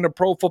field, according to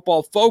Pro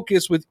Football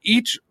Focus, with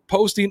each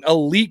posting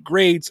elite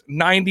grades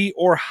 90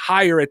 or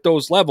higher at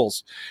those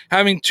levels.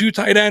 Having two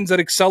tight ends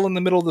that excel in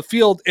the middle of the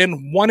field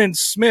and one in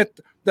Smith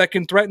that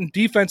can threaten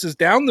defenses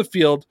down the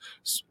field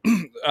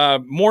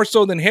more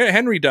so than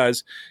Henry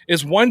does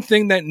is one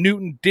thing that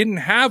Newton didn't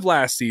have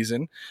last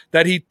season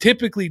that he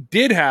typically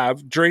did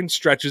have during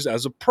stretches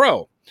as a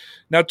pro.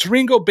 Now,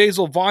 Taringo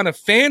Basil Vaughn, a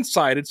fan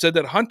sided, said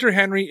that Hunter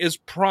Henry is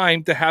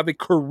primed to have a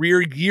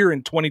career year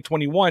in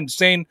 2021,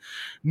 saying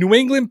New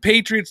England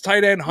Patriots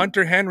tight end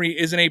Hunter Henry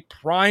is in a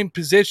prime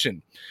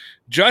position.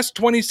 Just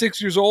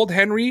 26 years old,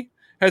 Henry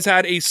has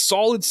had a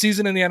solid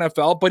season in the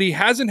NFL, but he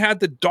hasn't had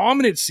the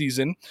dominant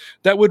season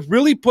that would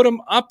really put him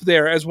up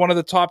there as one of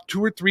the top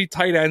 2 or 3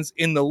 tight ends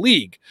in the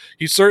league.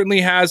 He certainly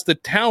has the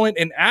talent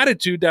and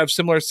attitude to have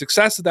similar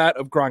success to that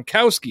of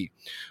Gronkowski.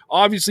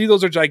 Obviously,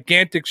 those are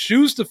gigantic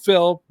shoes to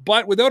fill,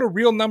 but without a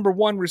real number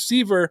one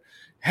receiver,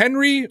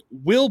 Henry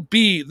will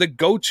be the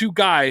go-to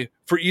guy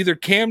for either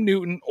Cam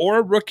Newton or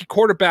a rookie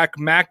quarterback,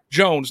 Mac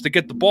Jones, to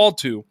get the ball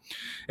to.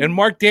 And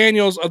Mark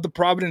Daniels of the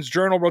Providence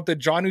Journal wrote that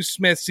Jonnu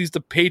Smith sees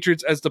the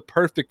Patriots as the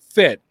perfect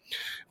fit.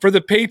 For the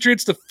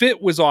Patriots, the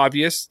fit was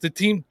obvious. The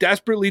team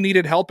desperately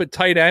needed help at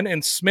tight end,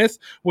 and Smith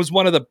was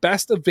one of the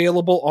best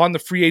available on the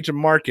free agent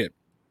market.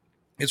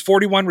 His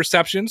 41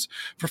 receptions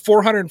for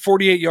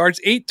 448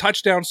 yards, 8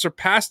 touchdowns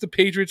surpassed the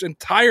Patriots'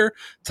 entire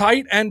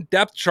tight end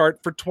depth chart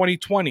for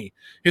 2020.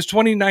 His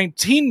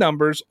 2019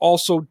 numbers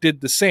also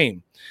did the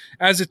same.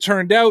 As it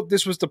turned out,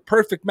 this was the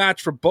perfect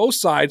match for both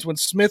sides. When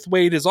Smith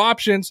weighed his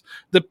options,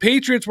 the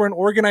Patriots were an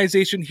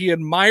organization he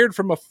admired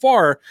from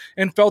afar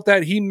and felt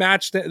that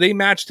they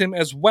matched him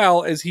as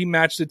well as he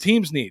matched the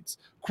team's needs.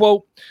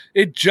 Quote,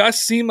 "It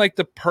just seemed like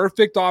the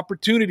perfect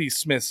opportunity,"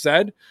 Smith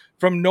said.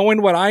 "From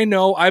knowing what I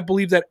know, I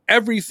believe that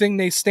everything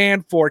they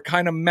stand for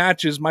kind of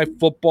matches my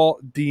football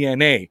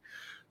DNA."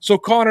 So,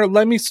 Connor,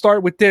 let me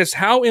start with this.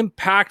 How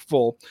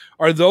impactful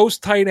are those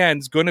tight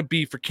ends going to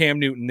be for Cam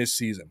Newton this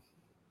season?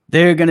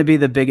 They're going to be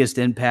the biggest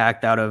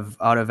impact out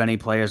of any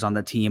players on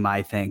the team,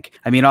 I think.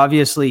 I mean,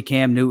 obviously,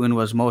 Cam Newton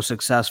was most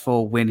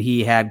successful when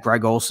he had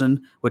Greg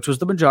Olsen, which was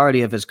the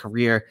majority of his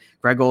career.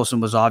 Greg Olsen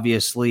was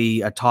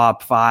obviously a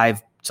top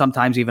 5,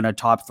 sometimes even a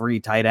top 3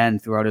 tight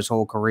end throughout his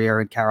whole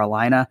career in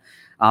Carolina.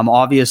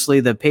 Obviously,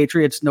 the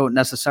Patriots don't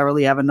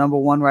necessarily have a number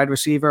 1 wide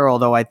receiver,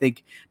 although I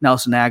think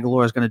Nelson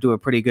Aguilar is going to do a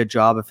pretty good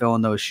job of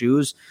filling those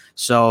shoes.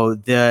 So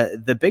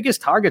the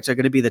biggest targets are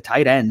going to be the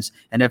tight ends.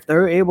 And if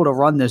they're able to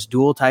run this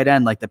dual tight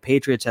end like the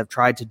Patriots have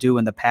tried to do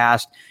in the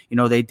past,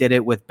 they did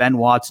it with Ben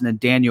Watson and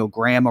Daniel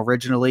Graham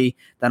originally,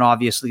 then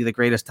obviously the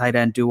greatest tight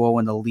end duo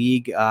in the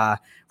league,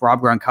 Rob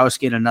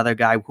Gronkowski and another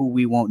guy who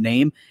we won't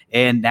name.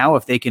 And now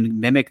if they can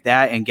mimic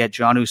that and get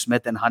Jonnu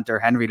Smith and Hunter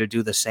Henry to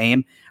do the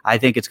same, I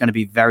think it's going to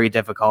be very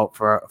difficult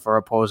for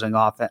opposing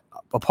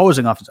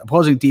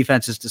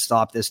defenses to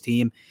stop this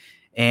team.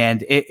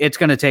 And it's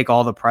going to take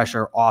all the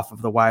pressure off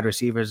of the wide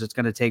receivers. It's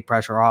going to take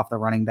pressure off the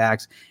running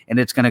backs, and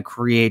it's going to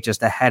create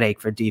just a headache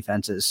for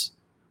defenses.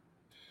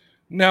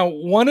 Now,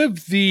 one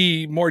of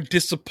the more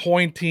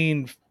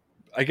disappointing,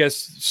 I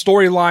guess,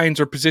 storylines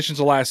or positions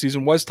of last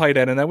season was tight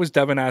end, and that was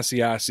Devin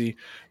Asiasi,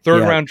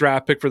 third-round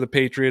draft pick for the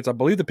Patriots. I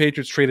believe the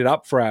Patriots traded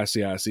up for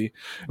Asiasi,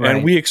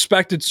 and we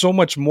expected so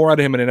much more out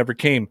of him, and it never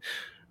came.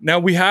 Now,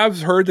 we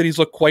have heard that he's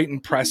looked quite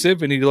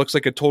impressive, and he looks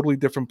like a totally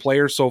different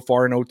player so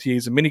far in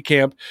OTAs and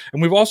minicamp.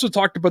 And we've also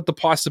talked about the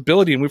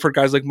possibility, and we've heard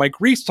guys like Mike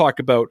Reese talk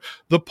about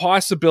the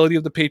possibility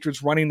of the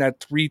Patriots running that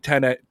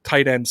 3-10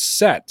 tight end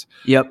set.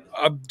 Yep.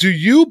 Do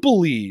you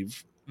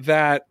believe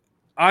that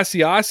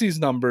Asiasi's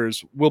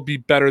numbers will be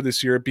better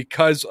this year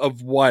because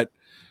of what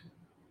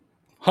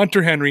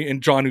Hunter Henry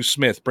and Jonnu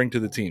Smith bring to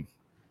the team?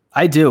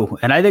 I do.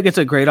 And I think it's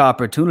a great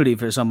opportunity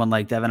for someone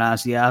like Devin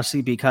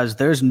Asiasi because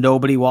there's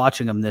nobody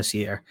watching him this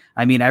year.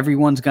 I mean,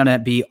 everyone's going to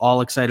be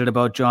all excited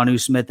about Jonnu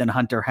Smith and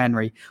Hunter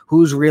Henry.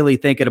 Who's really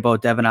thinking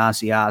about Devin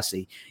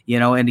Asiasi?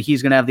 And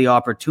he's going to have the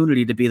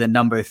opportunity to be the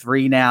number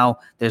 3 now.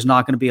 There's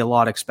not going to be a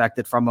lot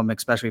expected from him,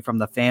 especially from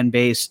the fan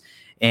base.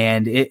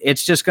 And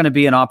it's just going to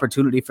be an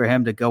opportunity for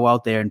him to go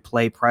out there and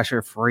play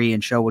pressure free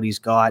and show what he's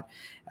got.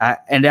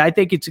 And I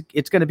think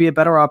it's going to be a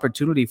better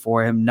opportunity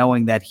for him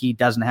knowing that he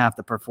doesn't have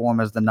to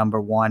perform as the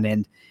number 1,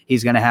 and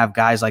he's going to have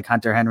guys like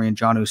Hunter Henry and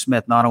Jonnu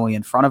Smith not only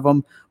in front of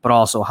him, but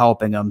also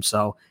helping him.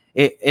 So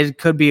it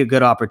could be a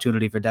good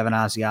opportunity for Devin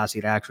Asiasi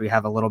to actually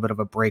have a little bit of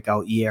a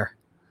breakout year.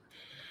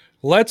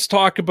 Let's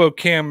talk about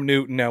Cam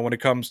Newton now when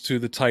it comes to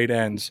the tight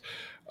ends.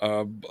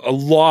 A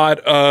lot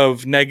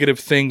of negative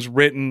things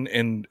written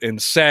and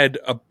said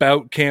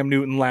about Cam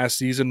Newton last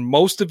season,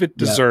 most of it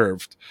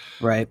deserved.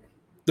 Yep. Right.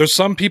 There's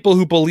some people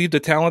who believe the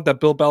talent that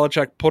Bill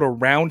Belichick put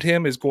around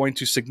him is going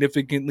to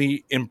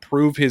significantly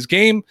improve his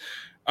game.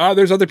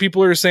 There's other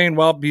people who are saying,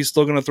 well, he's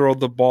still going to throw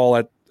the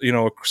ball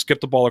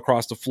skip the ball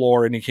across the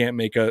floor and he can't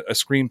make a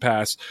screen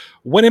pass.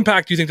 What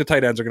impact do you think the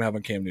tight ends are going to have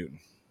on Cam Newton?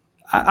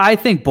 I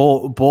think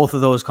both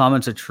of those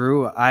comments are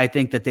true. I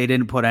think that they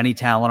didn't put any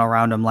talent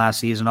around him last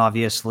season.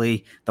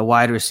 Obviously, the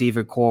wide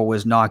receiver core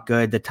was not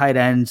good. The tight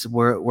ends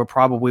were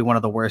probably one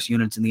of the worst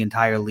units in the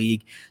entire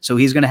league. So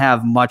he's going to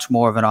have much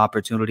more of an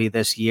opportunity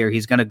this year.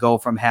 He's going to go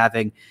from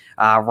having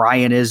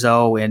Ryan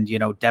Izzo and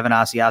Devin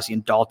Asiasi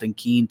and Dalton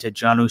Keene to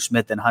Jonnu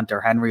Smith and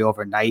Hunter Henry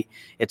overnight.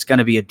 It's going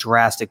to be a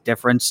drastic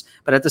difference.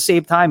 But at the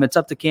same time, it's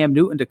up to Cam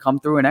Newton to come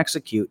through and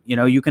execute.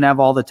 You can have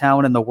all the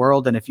talent in the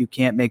world, and if you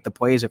can't make the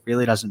plays, it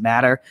really doesn't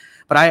matter.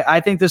 But I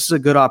think this is a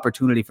good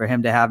opportunity for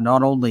him to have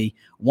not only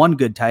one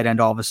good tight end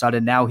all of a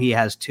sudden, now he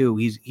has 2.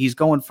 He's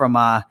going from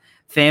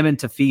famine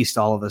to feast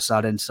all of a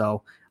sudden.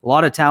 So a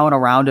lot of talent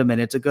around him, and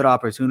it's a good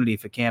opportunity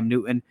for Cam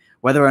Newton.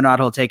 Whether or not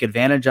he'll take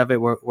advantage of it,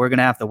 we're going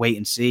to have to wait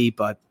and see.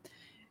 But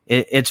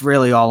it's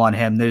really all on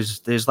him.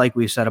 There's like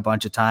we've said a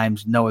bunch of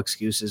times, no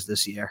excuses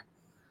this year.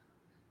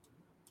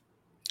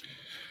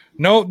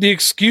 No, the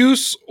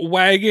excuse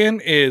wagon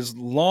is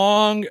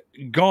long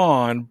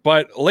gone.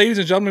 But ladies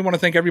and gentlemen, we want to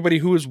thank everybody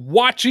who is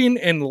watching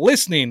and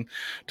listening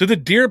to the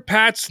Dear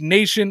Pats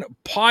Nation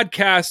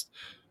podcast.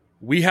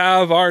 We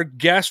have our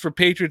guest for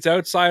Patriots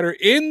Outsider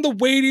in the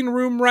waiting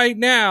room right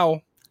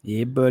now.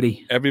 Yeah,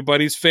 buddy.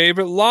 Everybody's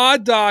favorite Law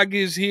Dog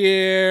is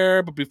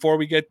here. But before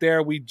we get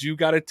there, we do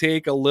got to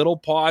take a little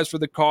pause for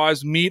the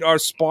cause, meet our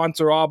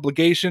sponsor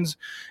obligations,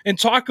 and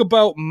talk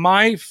about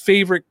my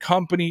favorite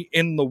company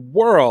in the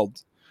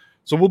world.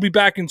 So we'll be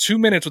back in 2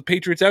 minutes with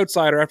Patriots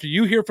Outsider after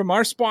you hear from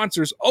our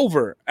sponsors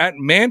over at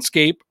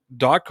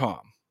manscaped.com.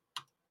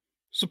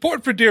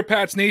 Support for Dear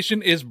Pats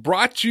Nation is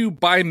brought to you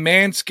by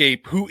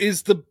Manscaped, who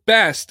is the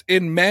best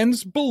in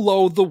men's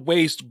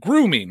below-the-waist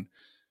grooming.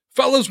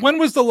 Fellas, when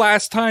was the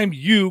last time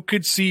you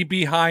could see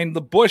behind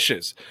the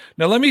bushes?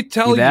 Now, let me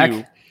tell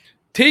you,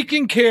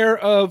 taking care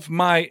of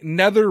my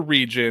nether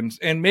regions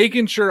and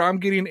making sure I'm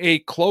getting a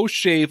close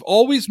shave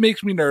always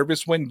makes me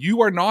nervous when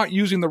you are not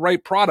using the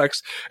right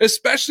products,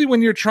 especially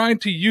when you're trying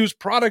to use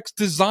products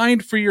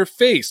designed for your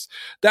face.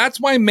 That's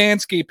why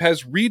Manscaped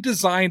has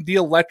redesigned the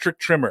electric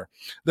trimmer.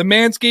 The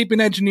Manscaped and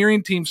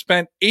engineering team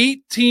spent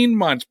 18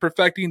 months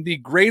perfecting the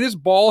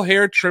greatest ball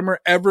hair trimmer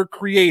ever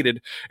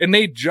created, and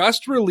they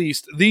just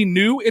released the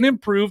new and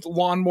improved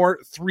Lawnmower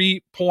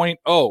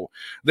 3.0.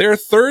 Their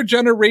third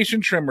generation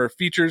trimmer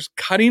features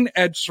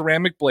cutting-edge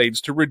ceramic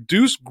blades to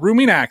reduce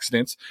grooming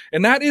accidents,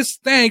 and that is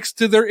thanks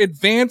to their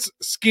advanced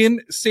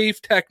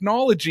skin-safe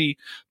technology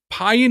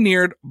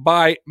pioneered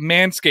by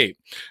Manscaped.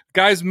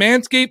 Guys,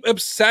 Manscaped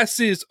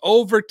obsesses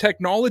over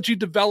technology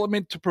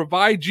development to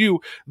provide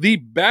you the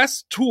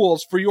best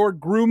tools for your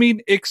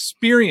grooming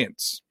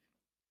experience.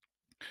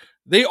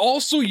 They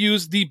also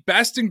use the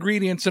best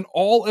ingredients in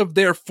all of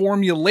their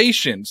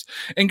formulations.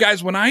 And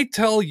guys, when I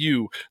tell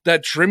you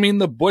that trimming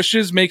the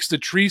bushes makes the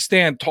tree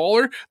stand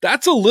taller,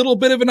 that's a little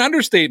bit of an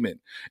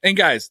understatement. And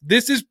guys,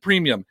 this is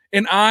premium,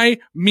 and I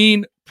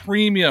mean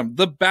premium.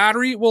 The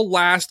battery will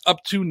last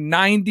up to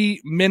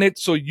 90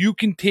 minutes, so you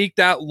can take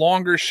that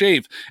longer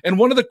shave. And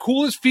one of the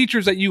coolest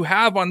features that you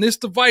have on this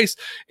device,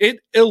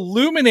 it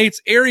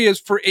illuminates areas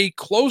for a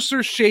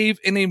closer shave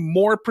and a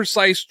more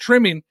precise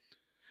trimming.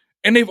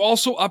 And they've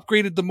also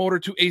upgraded the motor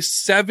to a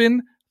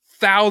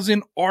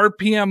 7,000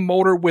 RPM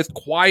motor with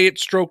quiet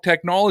stroke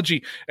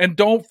technology. And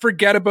don't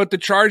forget about the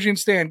charging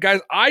stand.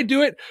 Guys, I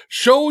do it.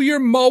 Show your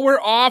mower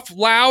off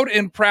loud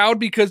and proud,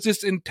 because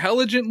this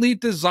intelligently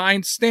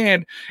designed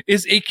stand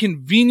is a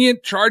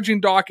convenient charging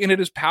dock, and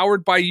it is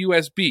powered by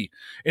USB.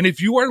 And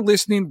if you are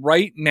listening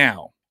right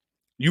now,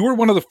 you were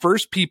one of the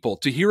first people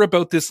to hear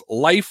about this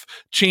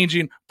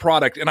life-changing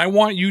product, and I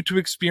want you to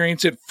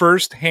experience it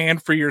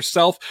firsthand for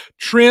yourself.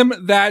 Trim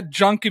that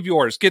junk of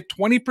yours. Get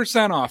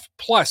 20% off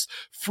plus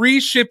free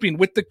shipping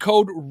with the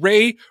code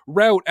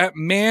RAYROUTE at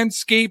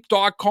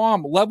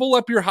manscaped.com. Level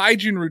up your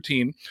hygiene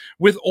routine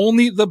with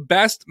only the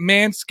best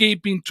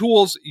manscaping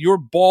tools. Your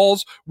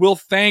balls will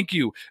thank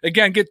you.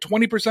 Again, get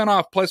 20%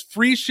 off plus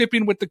free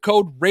shipping with the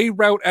code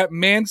RAYROUTE at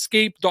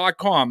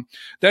manscaped.com.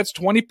 That's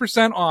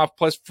 20% off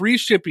plus free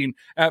shipping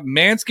at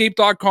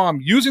manscaped.com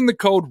using the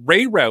code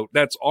RAYROUTE.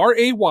 That's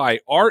RAYRAUTH.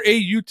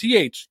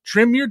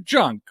 Trim your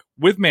junk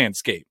with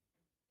Manscaped.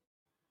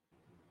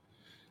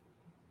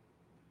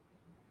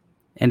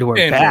 And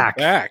we're back.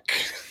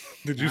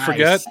 Did you Nice.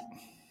 forget?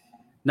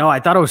 No, I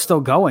thought it was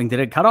still going. Did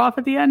it cut off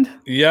at the end?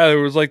 Yeah, there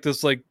was like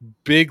this like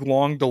big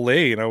long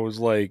delay, and I was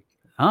like,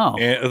 oh,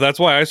 and that's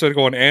why I started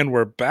going, and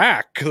we're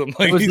back. 'Cause I'm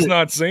like, he's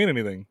not saying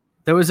anything.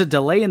 There was a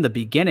delay in the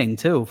beginning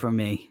too for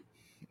me.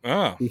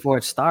 Before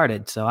it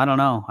started, so I don't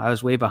know. I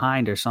was way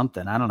behind or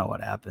something. I don't know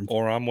what happened.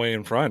 Or I'm way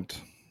in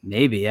front.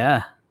 Maybe,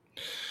 yeah.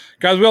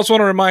 Guys, we also want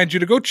to remind you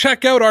to go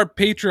check out our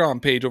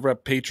Patreon page over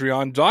at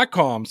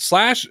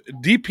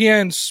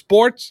patreon.com/DPN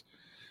Sports.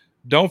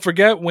 Don't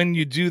forget, when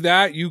you do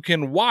that, you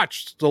can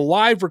watch the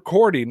live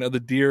recording of the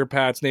Dear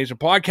Pats Nation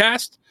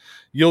podcast.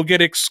 You'll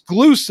get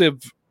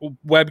exclusive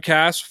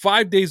webcasts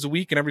 5 days a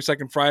week, and every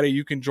second Friday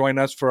you can join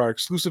us for our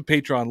exclusive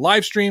Patreon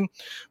live stream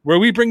where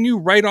we bring you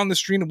right on the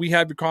stream and we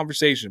have your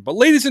conversation. But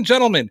ladies and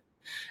gentlemen,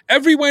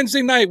 every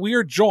Wednesday night we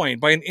are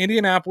joined by an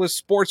Indianapolis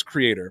sports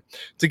creator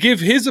to give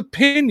his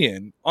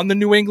opinion on the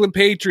New England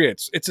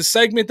Patriots. It's a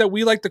segment that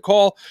we like to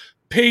call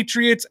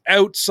Patriots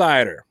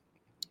Outsider.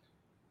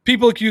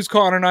 People accuse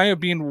Connor and I of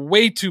being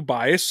way too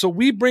biased, so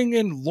we bring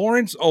in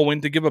Lawrence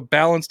Owen to give a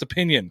balanced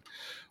opinion.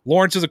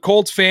 Lawrence is a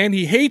Colts fan.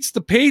 He hates the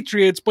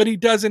Patriots, but he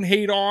doesn't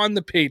hate on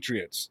the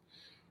Patriots.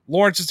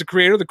 Lawrence is the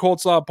creator of the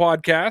Colts Law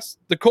podcast,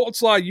 the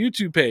Colts Law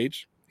YouTube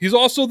page. He's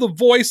also the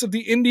voice of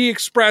the Indy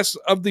Express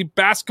of the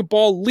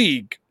Basketball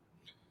League.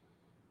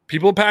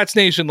 People of Pats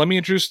Nation, let me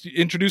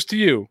introduce to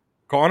you,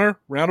 Connor,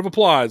 round of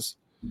applause,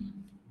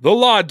 the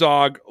Law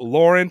Dog,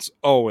 Lawrence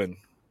Owen.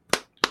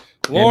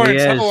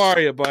 Lawrence, how are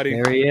you, buddy?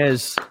 There he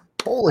is.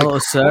 Holy Hello,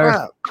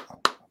 sir.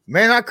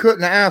 Man, I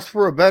couldn't ask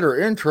for a better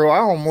intro. I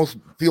almost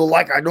feel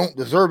like I don't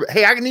deserve it.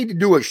 Hey, I need to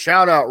do a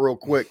shout out real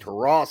quick to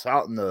Ross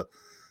out in the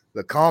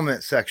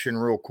comment section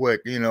real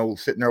quick,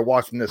 sitting there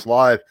watching this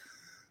live.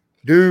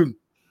 Dude,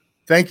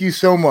 thank you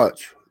so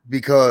much,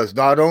 because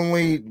not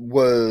only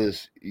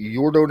was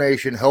your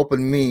donation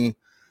helping me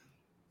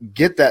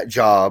get that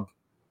job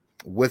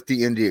with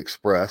the Indy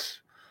Express,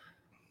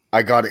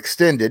 I got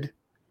extended,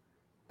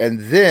 and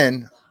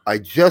then I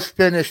just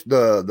finished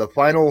the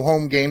final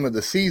home game of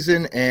the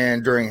season,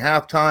 and during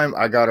halftime,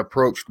 I got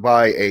approached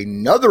by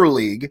another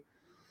league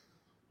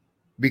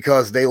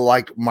because they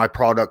liked my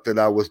product that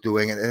I was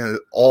doing, and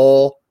it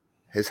all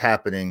is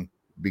happening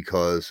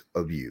because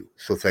of you.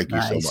 So thank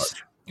you so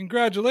much.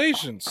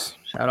 Congratulations.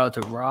 Shout out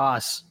to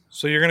Ross.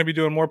 So you're going to be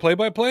doing more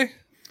play-by-play?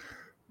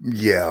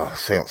 Yeah,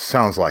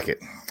 sounds like it.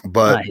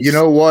 But you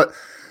know what?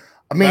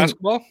 I mean,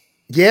 basketball?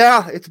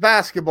 Yeah, it's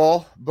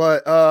basketball,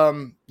 but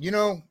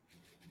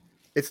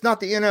it's not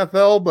the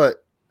NFL,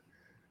 but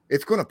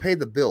it's going to pay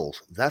the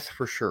bills. That's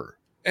for sure.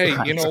 Hey,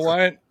 you know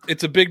what?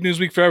 It's a big news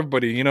week for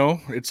everybody.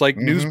 It's like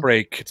news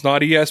break. It's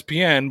not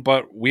ESPN,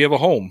 but we have a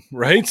home,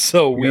 right?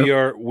 So we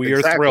are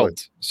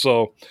thrilled.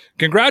 So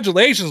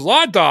congratulations,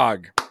 Law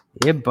Dog.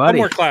 Yeah, buddy.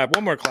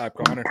 One more clap,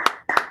 Connor.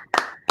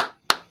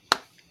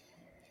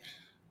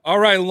 All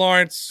right,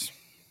 Lawrence.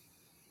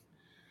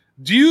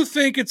 Do you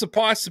think it's a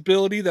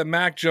possibility that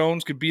Mac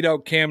Jones could beat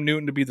out Cam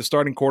Newton to be the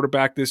starting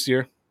quarterback this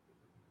year?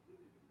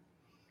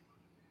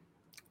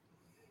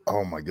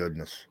 Oh my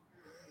goodness.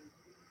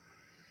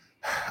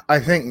 I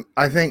think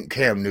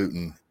Cam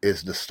Newton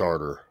is the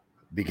starter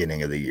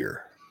beginning of the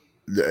year.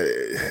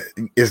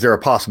 Is there a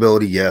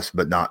possibility? Yes,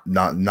 but not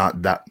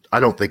that. I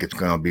don't think it's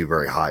going to be a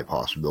very high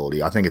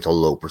possibility. I think it's a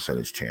low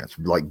percentage chance,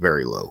 like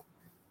very low.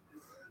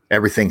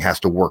 Everything has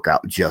to work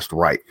out just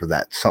right for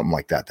something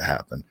like that to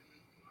happen.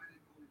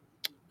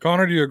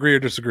 Connor, do you agree or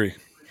disagree?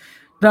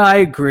 No, I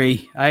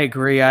agree. I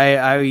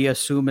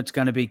assume it's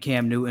going to be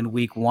Cam Newton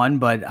week one,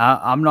 but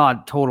I'm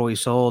not totally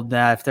sold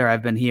that after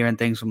I've been hearing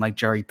things from like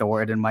Jerry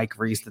Thornton and Mike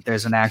Reese that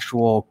there's an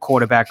actual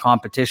quarterback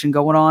competition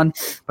going on.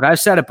 But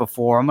I've said it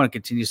before. I'm going to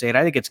continue to say it.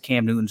 I think it's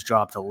Cam Newton's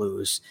job to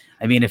lose.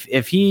 I mean,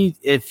 if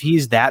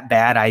he's that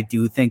bad, I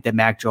do think that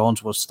Mac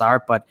Jones will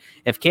start. But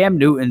if Cam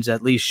Newton's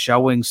at least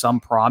showing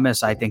some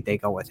promise, I think they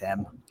go with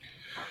him.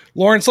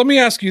 Lawrence, let me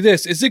ask you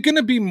this. Is it going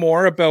to be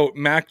more about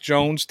Mac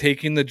Jones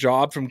taking the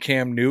job from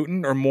Cam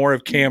Newton, or more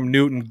of Cam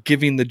Newton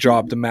giving the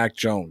job to Mac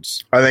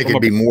Jones? I think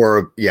it'd be more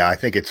of, I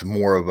think it's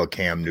more of a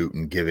Cam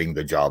Newton giving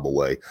the job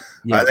away.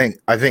 Yeah.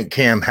 I think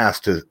Cam has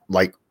to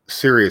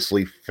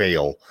seriously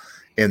fail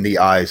in the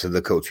eyes of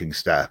the coaching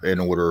staff in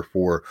order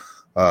for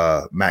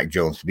Mac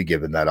Jones to be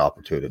given that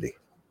opportunity.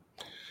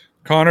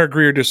 Connor,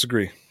 agree or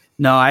disagree?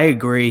 No, I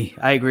agree.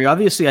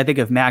 Obviously, I think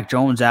if Mac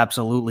Jones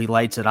absolutely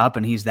lights it up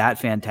and he's that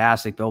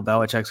fantastic, Bill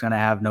Belichick's going to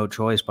have no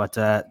choice but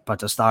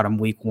to start him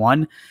week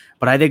 1.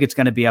 But I think it's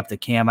going to be up to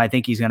Cam. I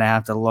think he's going to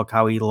have to look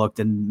how he looked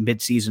in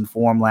midseason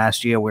form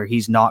last year, where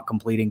he's not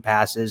completing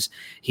passes.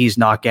 He's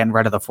not getting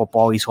rid of the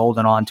football. He's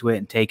holding on to it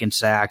and taking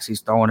sacks.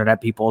 He's throwing it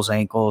at people's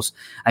ankles.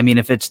 I mean,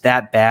 if it's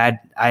that bad,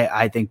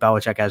 I think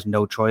Belichick has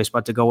no choice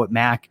but to go with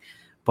Mac.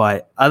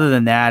 But other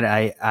than that,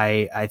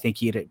 I think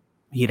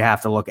he'd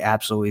have to look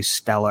absolutely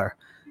stellar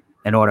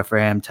in order for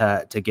him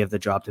to give the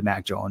job to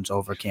Mac Jones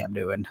over Cam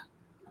Newton.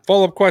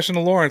 Follow-up question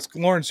to Lawrence.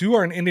 Lawrence, you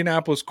are an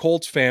Indianapolis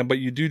Colts fan, but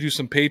you do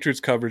some Patriots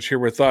coverage here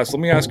with us. Let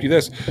me ask you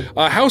this.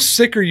 How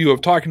sick are you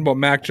of talking about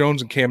Mac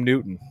Jones and Cam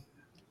Newton?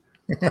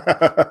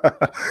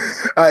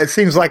 It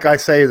seems like I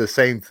say the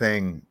same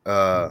thing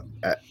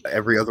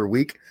every other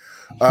week.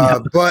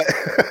 But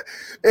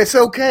it's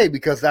okay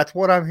because that's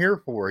what I'm here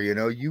for. You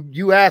know,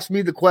 you ask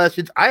me the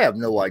questions. I have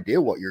no idea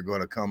what you're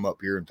going to come up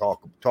here and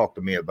talk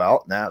to me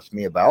about and ask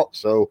me about.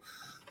 So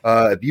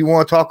if you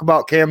want to talk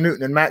about Cam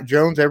Newton and Mac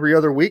Jones every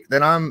other week,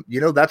 then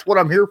that's what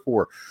I'm here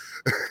for.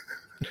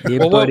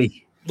 Yeah,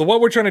 buddy.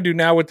 What we're trying to do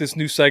now with this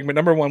new segment,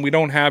 number one, we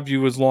don't have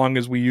you as long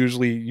as we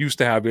usually used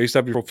to have you. We used to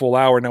have you for a full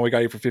hour. Now we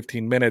got you for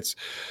 15 minutes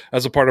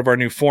as a part of our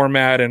new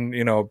format and,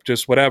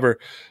 just whatever.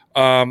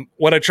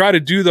 What I try to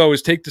do, though,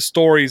 is take the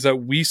stories that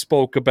we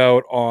spoke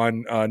about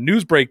on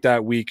Newsbreak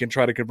that week and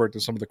try to convert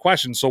to some of the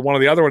questions. So one of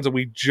the other ones that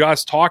we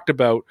just talked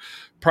about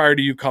prior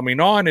to you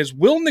coming on is,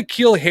 will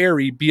N'Keal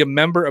Harry be a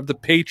member of the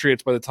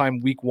Patriots by the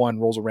time week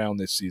 1 rolls around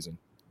this season?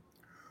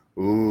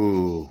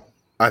 Ooh.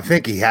 I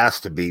think he has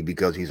to be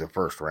because he's a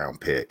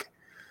first-round pick.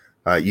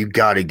 You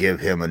got to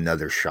give him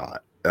another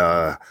shot.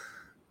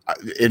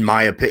 In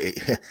my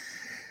opinion,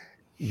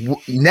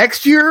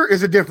 next year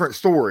is a different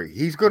story.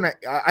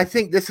 I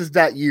think this is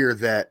that year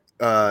that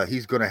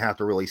he's going to have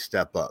to really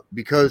step up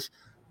because,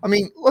 I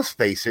mean, let's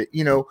face it,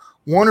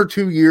 1 or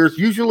 2 years,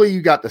 usually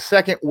you got the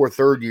second or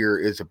third year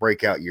is a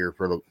breakout year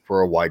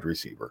for a wide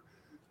receiver,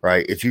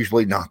 right? It's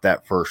usually not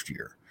that first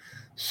year.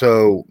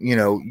 So,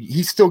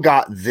 he's still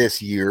got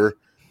this year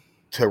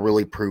to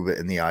really prove it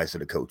in the eyes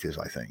of the coaches,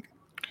 I think.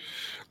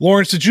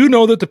 Lawrence, did you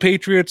know that the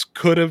Patriots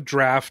could have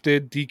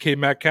drafted DK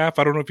Metcalf?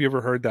 I don't know if you ever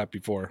heard that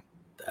before.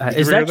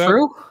 Is that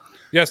true?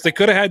 Yes, they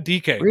could have had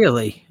DK.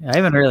 Really? I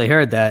haven't really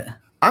heard that.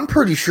 I'm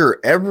pretty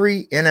sure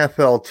every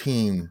NFL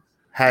team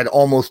had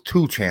almost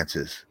 2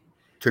 chances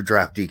to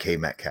draft DK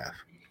Metcalf.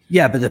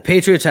 Yeah, but the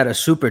Patriots had a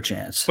super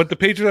chance. But the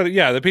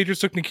Patriots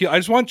took N'Keal. I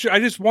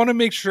just want to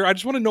make sure. I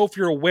just want to know if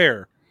you're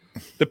aware.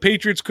 The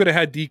Patriots could have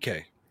had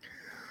DK.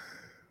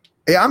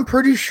 Yeah, I'm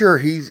pretty sure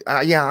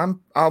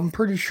I'm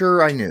pretty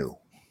sure I knew.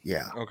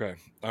 Yeah. Okay.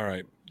 All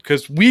right.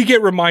 Because we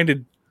get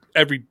reminded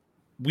every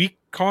week,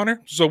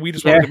 Connor. So we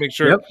just wanted to make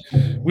sure.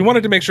 Yep. We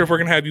wanted to make sure if we're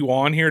going to have you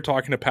on here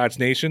talking to Pats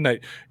Nation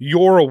that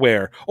you're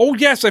aware. Oh,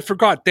 yes, I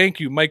forgot.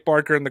 Thank you, Mike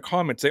Barker in the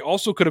comments. They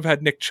also could have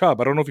had Nick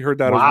Chubb. I don't know if you heard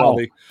that as well.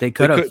 They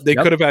could have. They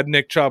could have had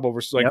Nick Chubb over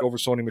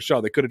Sony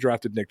Michel. They could have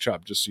drafted Nick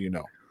Chubb, just so you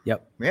know.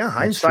 Yep. Yeah,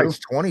 hindsight's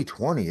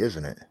 20/20,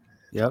 isn't it?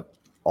 Yep.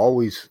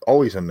 Always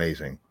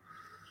amazing.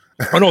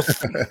 I know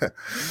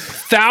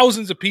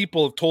thousands of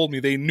people have told me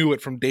they knew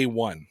it from day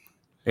one.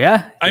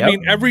 Yeah. I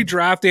mean, every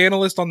draft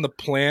analyst on the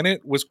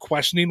planet was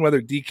questioning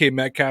whether DK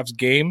Metcalf's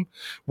game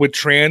would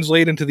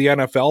translate into the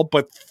NFL,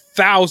 but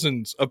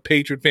thousands of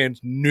Patriot fans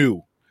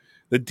knew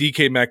that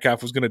DK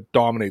Metcalf was going to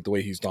dominate the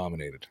way he's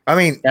dominated. I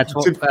mean,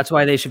 that's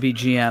why they should be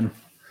GM.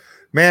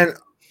 Man,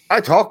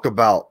 I talked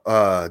about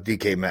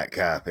DK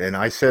Metcalf, and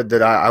I said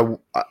that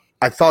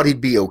I thought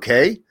he'd be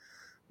okay.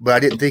 But I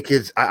didn't think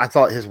I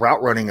thought his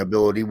route running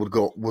ability was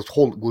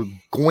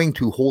going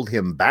to hold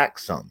him back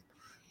some,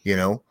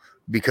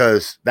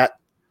 because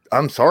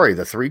I'm sorry,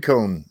 the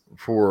 3-cone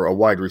for a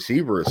wide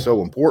receiver is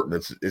so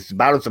important. It's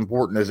about as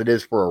important as it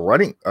is for a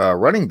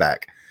running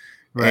back.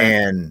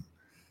 Right.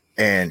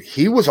 And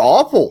he was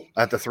awful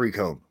at the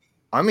 3-cone.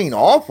 I mean,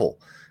 awful.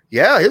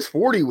 Yeah, his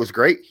 40 was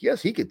great.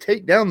 Yes, he could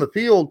take down the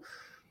field,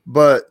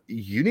 but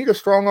you need a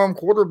strong arm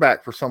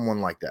quarterback for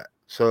someone like that.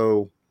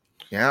 So,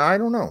 yeah, I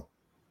don't know.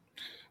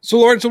 So,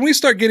 Lawrence, when we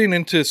start getting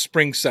into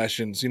spring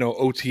sessions,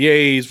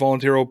 OTAs,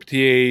 volunteer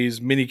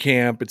OTAs, mini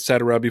camp,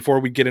 etc., before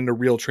we get into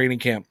real training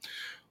camp,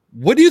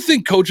 what do you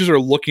think coaches are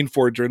looking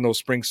for during those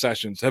spring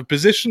sessions? Have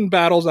position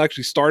battles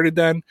actually started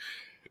then?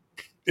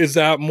 Is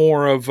that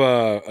more of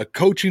a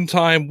coaching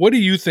time? What do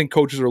you think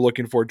coaches are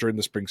looking for during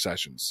the spring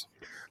sessions?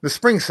 The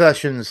spring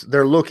sessions,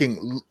 they're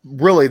looking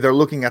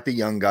at the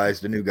young guys,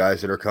 the new guys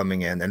that are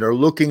coming in, and they're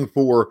looking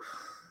for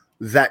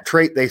that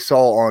trait they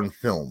saw on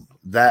film.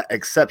 That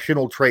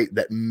exceptional trait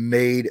that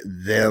made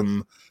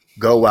them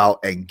go out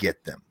and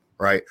get them,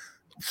 right?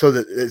 So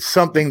that it's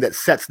something that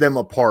sets them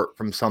apart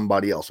from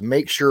somebody else.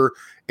 Make sure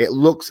it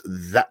looks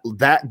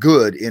that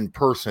good in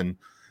person,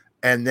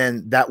 and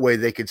then that way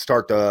they could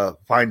start to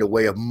find a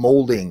way of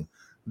molding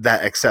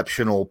that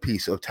exceptional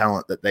piece of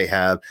talent that they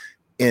have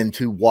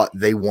into what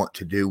they want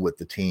to do with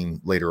the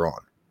team later on.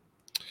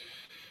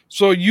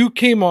 So you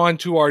came on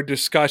to our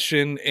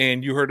discussion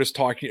and you heard us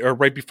talking, or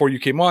right before you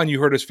came on, you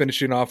heard us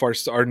finishing off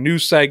our new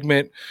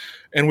segment.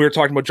 And we were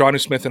talking about Johnny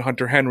Smith and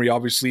Hunter Henry.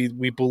 Obviously,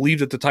 we believe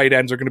that the tight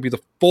ends are going to be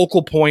the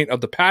focal point of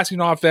the passing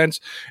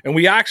offense. And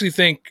we actually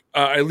think,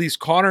 at least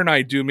Connor and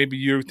I do, maybe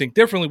you think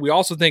differently. We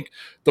also think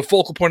the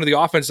focal point of the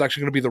offense is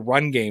actually going to be the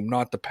run game,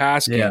 not the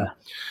pass game.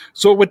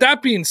 So with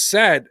that being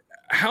said,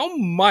 how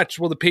much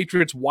will the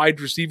Patriots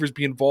wide receivers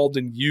be involved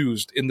and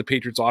used in the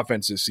Patriots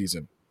offense this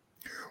season?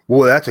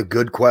 Well, that's a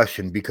good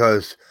question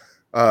because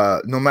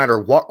no matter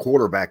what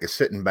quarterback is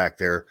sitting back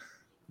there,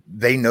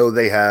 they know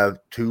they have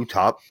 2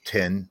 top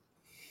 10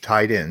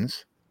 tight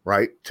ends,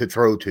 right, to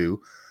throw to.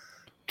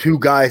 2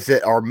 guys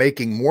that are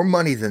making more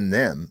money than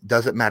them.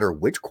 Doesn't matter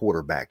which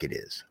quarterback it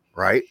is,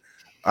 right?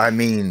 I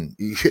mean,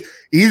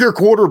 either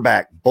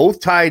quarterback, both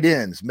tight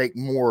ends make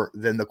more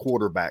than the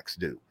quarterbacks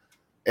do.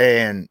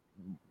 And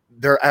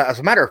they're, as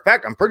a matter of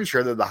fact, I'm pretty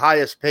sure they're the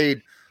highest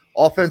paid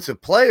offensive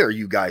player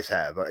you guys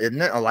have,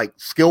 isn't it? Like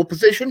skill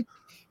position?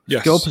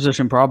 Yes. Skill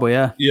position, probably,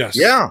 yeah. Yes.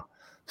 Yeah.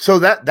 So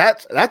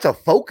that's a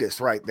focus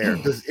right there.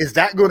 Is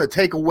that going to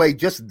take away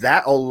just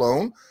that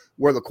alone,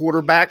 where the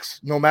quarterbacks,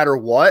 no matter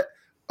what,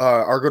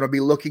 are going to be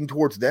looking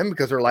towards them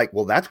because they're like,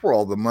 well, that's where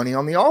all the money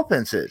on the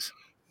offense is.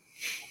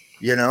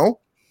 You know,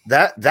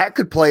 that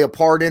could play a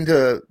part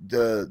into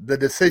the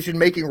decision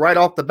making right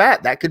off the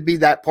bat. That could be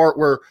that part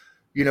where,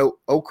 you know,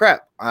 oh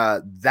crap,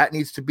 that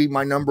needs to be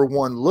my number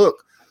one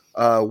look.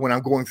 When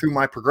I'm going through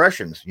my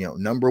progressions, you know,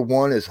 number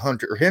 1 is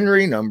Hunter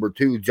Henry, number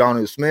 2,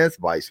 Jonnu Smith,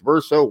 vice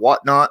versa,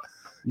 whatnot,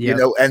 you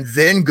know, and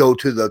then go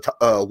to the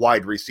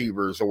wide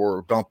receivers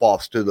or dump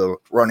offs to the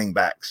running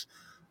backs.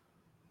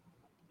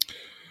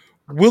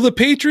 Will the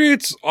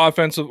Patriots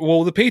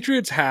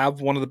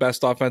have one of the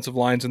best offensive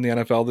lines in the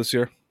NFL this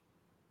year?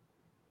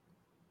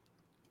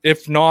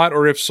 If not,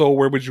 or if so,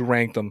 where would you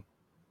rank them?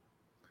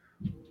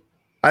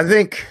 I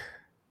think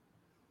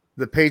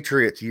the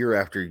Patriots year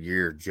after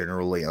year,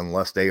 generally,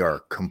 unless they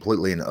are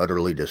completely and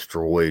utterly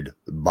destroyed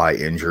by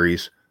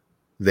injuries,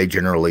 they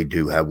generally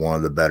do have one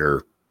of the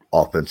better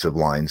offensive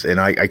lines. And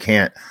I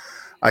can't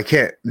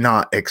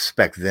not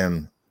expect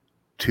them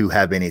to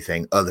have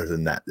anything other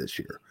than that this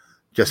year,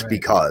 just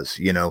because,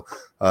 you know,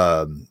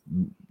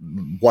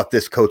 what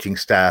this coaching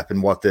staff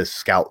and what this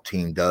scout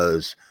team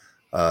does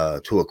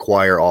to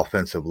acquire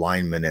offensive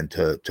linemen and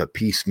to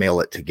piecemeal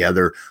it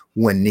together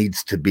when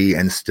needs to be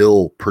and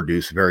still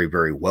produce very,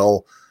 very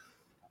well.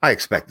 I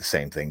expect the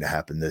same thing to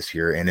happen this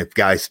year. And if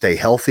guys stay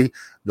healthy,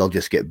 they'll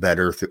just get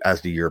better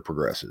as the year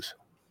progresses.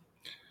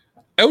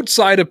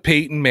 Outside of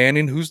Peyton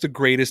Manning, who's the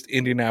greatest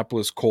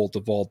Indianapolis Colt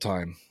of all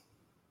time?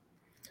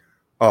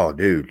 Oh,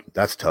 dude,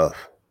 that's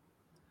tough.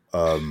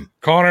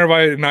 Connor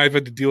and I have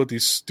had to deal with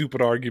these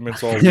stupid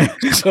arguments all week.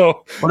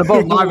 So what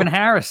about Marvin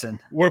Harrison?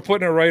 We're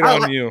putting it right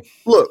on you.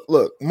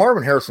 Look,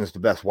 Marvin Harrison is the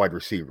best wide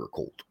receiver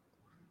Colt.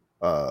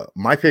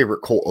 My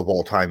favorite Colt of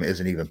all time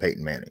isn't even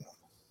Peyton Manning.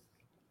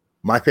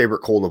 My favorite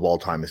Colt of all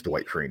time is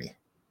Dwight Freeney.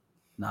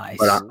 Nice.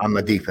 But I'm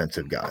a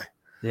defensive guy.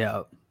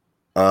 Yeah.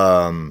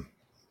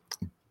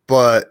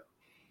 But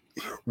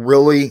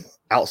really,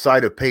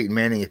 outside of Peyton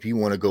Manning, if you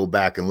want to go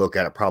back and look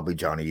at it, probably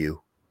Johnny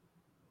U.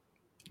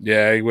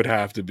 Yeah, he would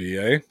have to be,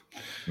 eh?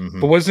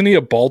 Mm-hmm. But wasn't he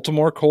a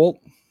Baltimore Colt?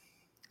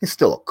 He's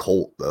still a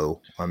Colt,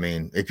 though. I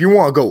mean, if you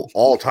want to go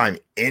all-time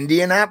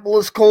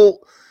Indianapolis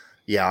Colt,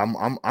 yeah,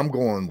 I'm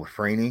going with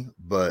Freeney,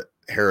 but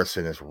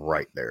Harrison is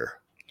right there.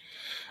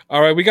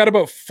 All right, we got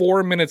about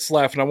 4 minutes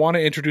left, and I want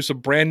to introduce a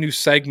brand new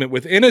segment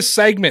within a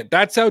segment.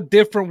 That's how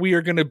different we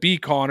are going to be,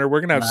 Connor.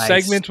 We're going to have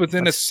segments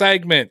within a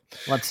segment.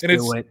 Let's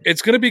do it.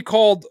 It's going to be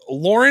called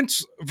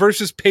Lawrence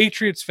versus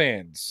Patriots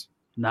fans.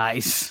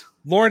 Nice.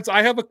 Lawrence,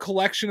 I have a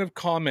collection of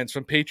comments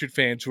from Patriot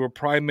fans who are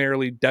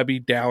primarily Debbie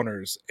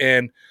Downers,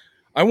 and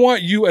I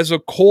want you as a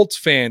Colts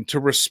fan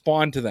to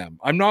respond to them.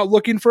 I'm not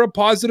looking for a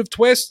positive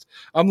twist.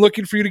 I'm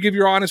looking for you to give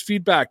your honest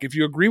feedback. If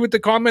you agree with the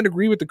comment,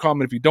 agree with the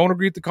comment. If you don't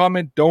agree with the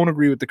comment, don't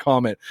agree with the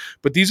comment.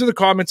 But these are the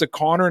comments that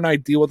Connor and I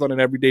deal with on an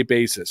everyday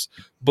basis.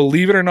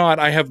 Believe it or not,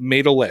 I have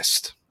made a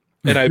list,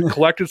 and I've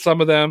collected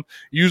some of them,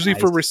 usually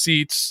for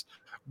receipts.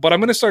 But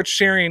I'm going to start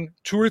sharing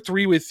 2 or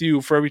 3 with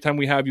you for every time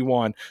we have you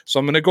on. So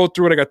I'm going to go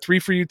through it. I got 3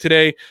 for you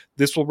today.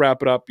 This will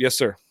wrap it up. Yes,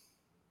 sir.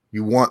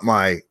 You want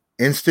my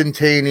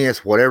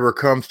instantaneous, whatever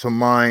comes to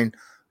mind,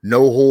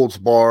 no holds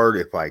barred.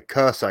 If I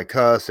cuss, I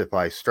cuss. If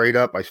I straight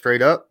up, I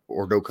straight up,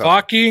 or no cuss.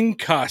 Fucking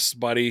cuss,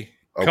 buddy.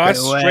 Okay.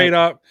 Cuss straight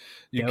up.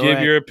 You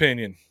give your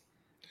opinion.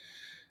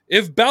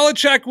 If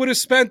Belichick would have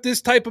spent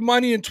this type of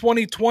money in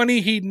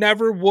 2020, he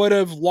never would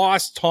have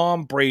lost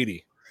Tom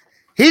Brady.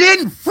 He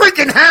didn't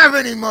freaking have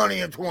any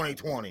money in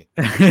 2020.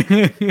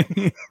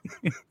 That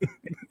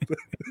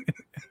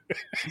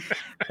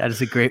is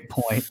a great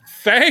point.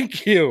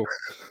 Thank you.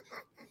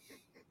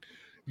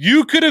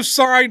 You could have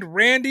signed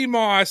Randy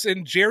Moss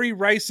and Jerry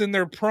Rice in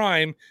their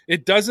prime.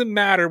 It doesn't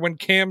matter when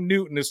Cam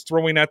Newton is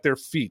throwing at their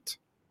feet.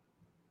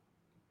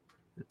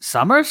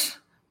 Summers?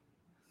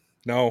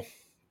 No.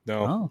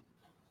 Oh.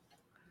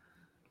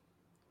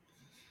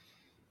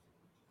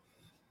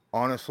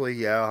 Honestly,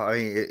 yeah. I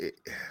mean,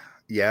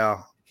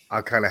 yeah.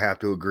 I kind of have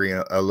to agree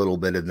a little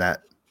bit in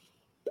that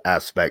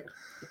aspect.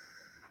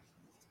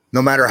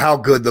 No matter how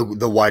good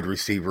the wide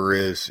receiver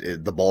is,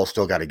 the ball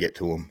still got to get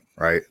to him,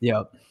 right?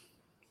 Yep.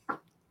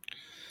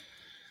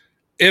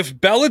 If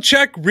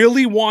Belichick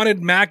really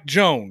wanted Mac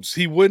Jones,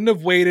 he wouldn't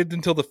have waited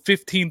until the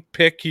 15th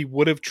pick. He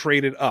would have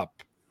traded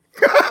up.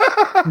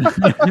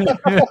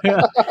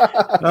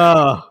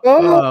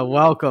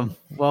 Welcome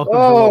to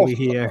what we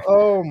hear.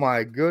 Oh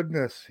my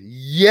goodness.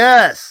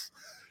 Yes.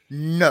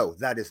 No,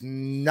 that is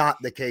not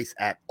the case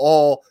at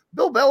all.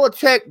 Bill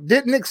Belichick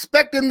didn't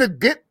expect him to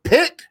get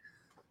picked.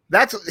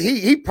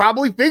 He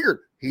probably figured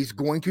he's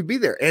going to be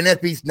there. And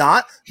if he's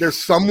not, there's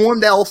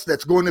someone else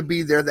that's going to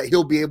be there that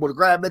he'll be able to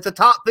grab. It's a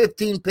top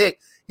 15 pick.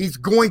 He's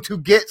going to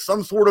get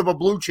some sort of a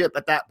blue chip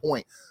at that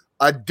point.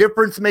 A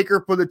difference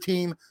maker for the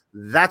team.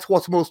 That's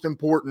what's most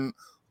important.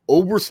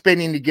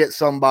 Overspending to get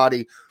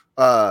somebody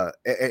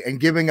and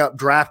giving up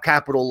draft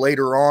capital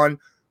later on,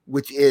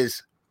 which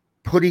is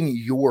putting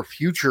your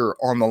future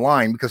on the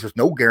line because there's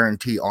no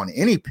guarantee on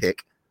any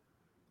pick,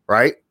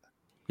 right?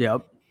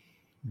 Yep.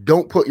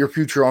 Don't put your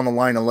future on the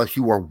line unless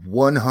you are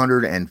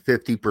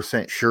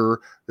 150%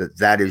 sure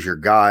that is your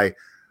guy.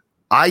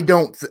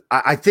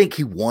 I think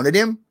he wanted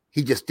him.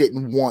 He just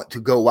didn't want to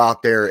go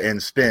out there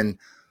and spend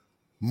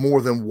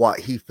more than what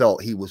he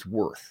felt he was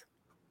worth.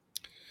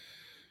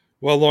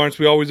 Well, Lawrence,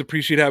 we always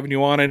appreciate having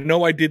you on. I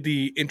know I did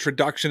the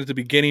introduction at the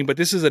beginning, but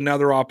this is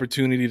another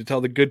opportunity to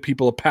tell the good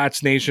people of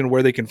Pats Nation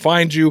where they can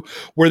find you,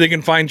 where they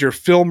can find your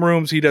film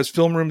rooms. He does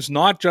film rooms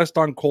not just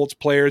on Colts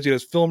players. He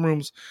does film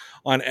rooms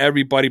on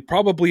everybody.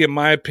 Probably, in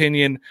my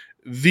opinion,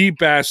 the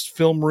best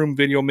film room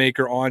video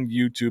maker on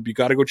YouTube. You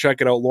got to go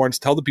check it out. Lawrence,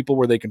 tell the people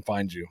where they can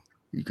find you.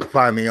 You can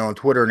find me on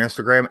Twitter and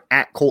Instagram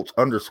at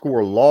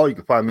Colts_law. You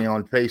can find me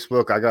on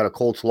Facebook. I got a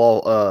Colts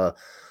Law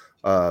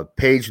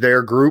page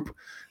there, group.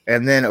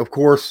 And then, of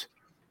course,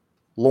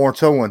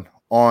 Lawrence Owen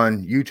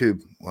on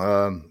YouTube.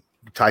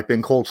 Type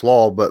in Colts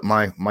Law, but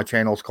my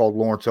channel is called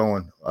Lawrence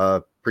Owen.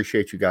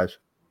 Appreciate you guys.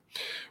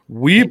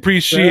 We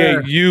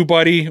appreciate you,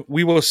 buddy.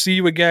 We will see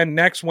you again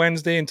next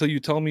Wednesday until you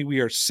tell me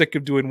you're sick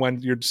of doing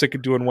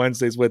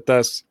Wednesdays with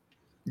us.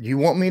 You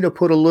want me to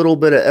put a little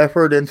bit of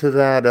effort into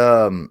that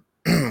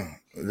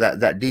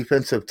that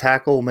defensive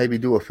tackle, maybe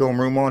do a film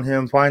room on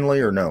him finally,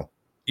 or no?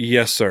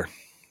 Yes, sir.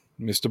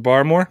 Mr.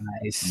 Barmore?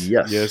 Nice.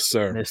 Yes,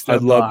 sir. Mr.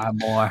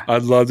 Barmore.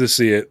 I'd love to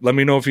see it. Let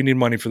me know if you need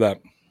money for that.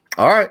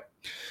 All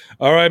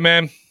right,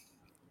 man.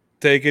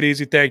 Take it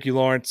easy. Thank you,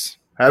 Lawrence.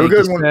 Have a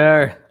good one.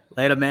 Sir.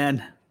 Later,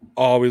 man.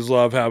 Always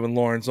love having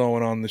Lawrence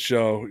Owen on the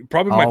show.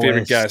 Probably my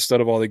favorite guest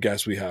out of all the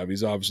guests we have.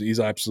 He's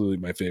absolutely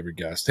my favorite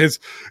guest.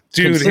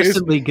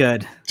 Consistently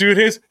good. He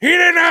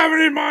didn't have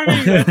any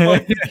money.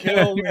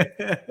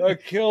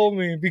 That'd kill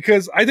me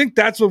because I think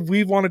that's what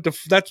we've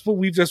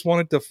just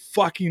wanted to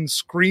fucking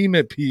scream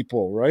at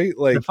people, right?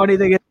 Like, the funny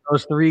thing is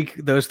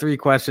those three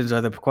questions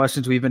are the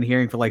questions we've been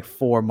hearing for like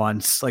 4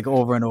 months, like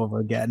over and over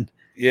again.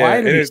 Yeah,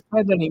 why did he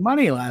spend any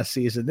money last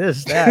season?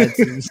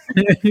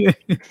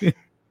 That.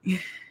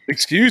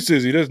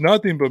 Excuses. He does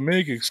nothing but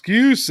make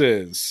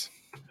excuses.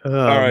 Oh,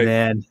 all right,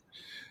 man.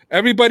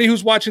 Everybody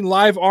who's watching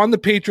live on the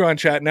Patreon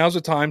chat, now's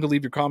the time to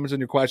leave your comments and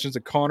your questions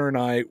that Connor and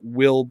I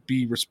will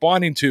be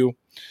responding to.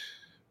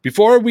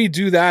 Before we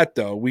do that,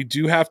 though, we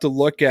do have to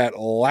look at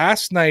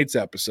last night's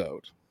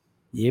episode.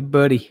 Yeah,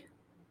 buddy.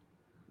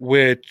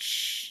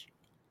 Which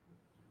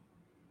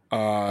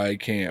I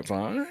can't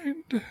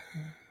find.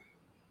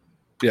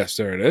 Yes,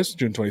 there it is.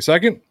 June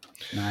 22nd.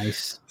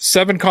 Nice.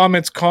 7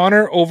 comments,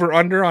 Connor, over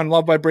under on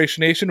Love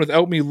Vibration Nation.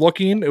 Without me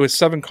looking, it was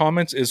 7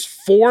 comments. Is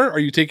 4. Are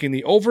you taking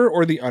the over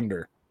or the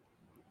under?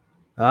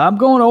 I'm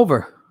going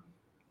over.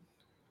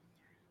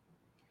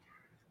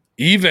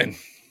 Even.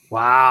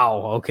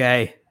 Wow.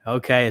 Okay.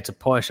 It's a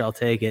push. I'll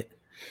take it.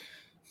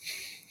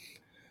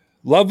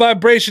 Love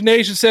Vibration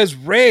Nation says,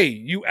 Ray,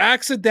 you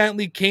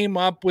accidentally came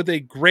up with a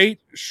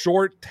great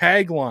short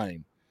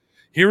tagline.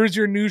 Here is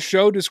your new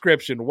show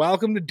description.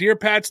 Welcome to Dear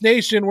Pats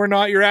Nation. We're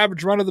not your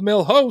average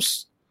run-of-the-mill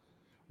hosts.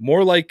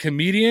 More like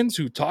comedians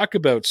who talk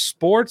about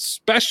sports,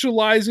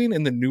 specializing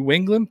in the New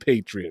England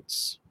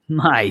Patriots.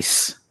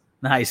 Nice.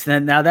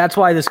 Now that's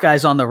why this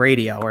guy's on the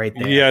radio right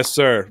there. Yes,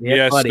 sir. Yeah,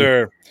 yes, buddy.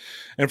 sir.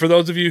 And for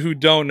those of you who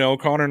don't know,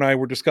 Connor and I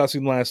were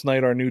discussing last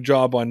night our new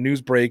job on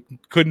Newsbreak.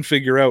 Couldn't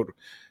figure out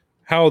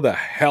how the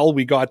hell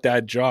we got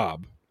that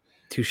job.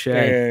 Touche.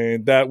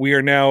 And that we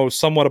are now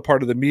somewhat a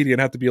part of the media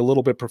and have to be a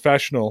little bit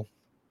professional.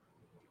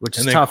 Which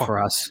is tough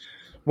for us.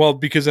 Well,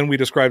 because then we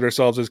described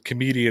ourselves as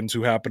comedians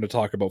who happen to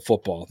talk about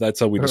football. That's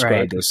how we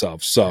described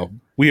ourselves. So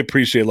we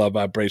appreciate Love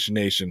Vibration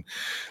Nation.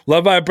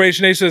 Love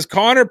Vibration Nation says,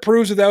 Connor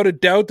proves without a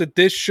doubt that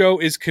this show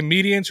is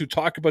comedians who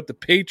talk about the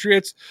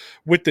Patriots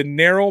with the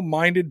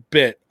narrow-minded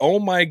bit. Oh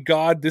my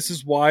God, this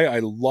is why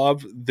I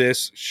love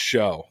this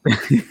show.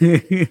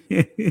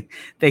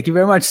 Thank you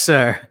very much,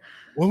 sir.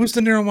 What was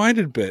the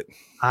narrow-minded bit?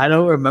 I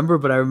don't remember,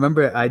 but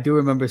I do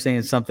remember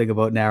saying something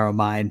about narrow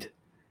mind.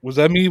 Was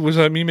that me? Was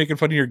that me making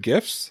fun of your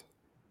gifts?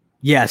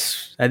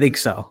 Yes, I think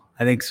so.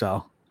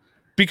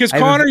 Because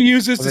Connor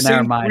uses I the have an error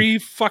same in mind. 3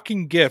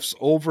 fucking gifs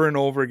over and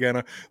over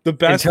again. The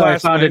best Until I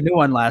last found night, a new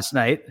one last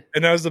night.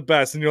 and that was the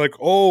best. And you're like,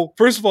 oh,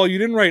 first of all, you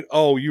didn't write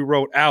oh, you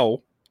wrote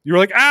ow. You were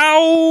like,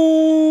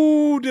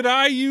 ow, did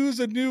I use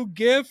a new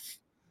gif?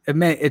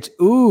 It's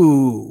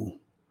ooh.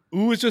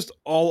 Ooh is just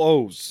all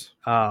O's.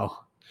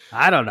 Oh,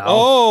 I don't know.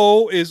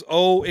 O is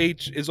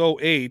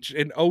OH,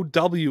 and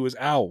OW is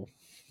ow.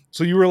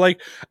 So you were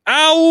like,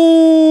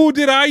 ow,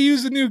 did I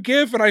use a new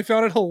GIF? And I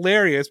found it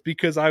hilarious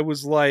because I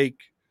was like,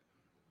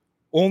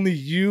 only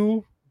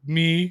you,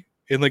 me,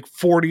 and like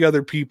 40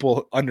 other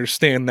people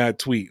understand that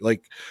tweet.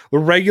 Like the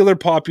regular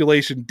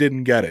population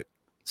didn't get it.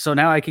 So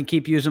now I can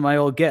keep using my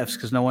old GIFs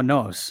because no one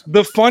knows.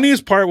 The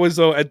funniest part was,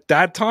 though, at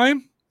that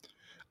time,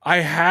 I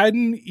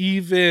hadn't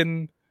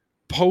even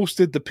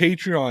posted the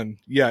Patreon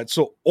yet.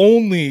 So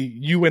only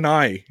you and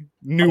I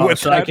knew what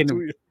so that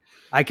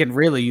I can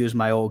really use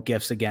my old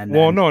GIFs again.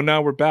 Well, then. no,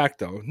 now we're back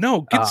though.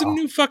 No, get some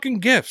new fucking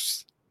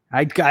gifts.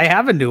 I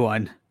have a new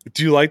one.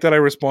 Do you like that I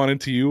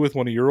responded to you with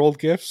one of your old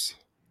gifts?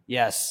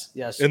 Yes.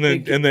 And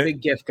then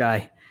big gift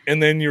guy.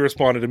 And then you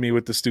responded to me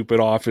with the stupid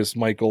Office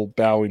Michael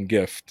bowing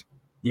gift.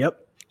 Yep,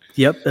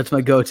 that's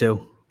my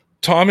go-to.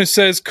 Thomas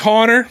says,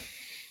 Connor,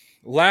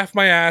 laugh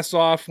my ass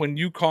off when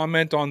you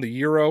comment on the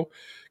Euro.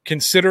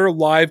 Consider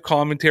live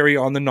commentary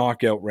on the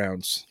knockout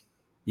rounds.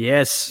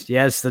 Yes,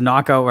 the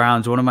knockout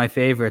rounds, one of my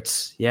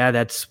favorites. Yeah,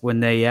 that's when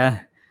they,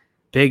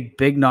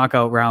 big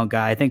knockout round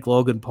guy. I think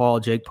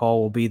Jake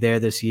Paul will be there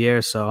this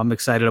year, so I'm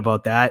excited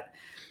about that.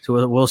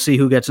 So we'll see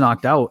who gets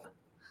knocked out.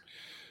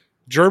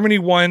 Germany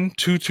won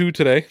 2-2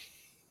 today.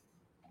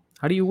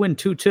 How do you win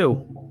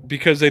 2-2?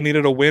 Because they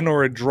needed a win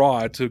or a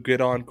draw to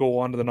go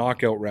on to the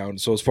knockout round.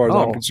 So as far as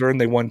I'm concerned,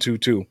 they won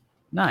 2-2.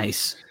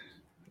 Nice.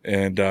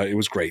 And it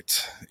was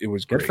great. It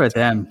was great. Good for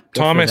them.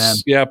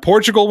 Thomas, yeah,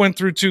 Portugal went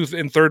through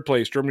in third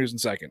place. Germany was in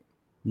second.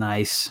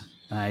 Nice.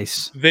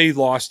 They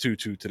lost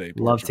 2-2 today.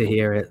 Portugal.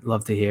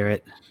 Love to hear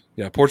it.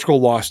 Yeah, Portugal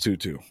lost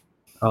 2-2.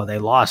 Oh, they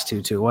lost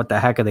 2-2. What the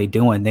heck are they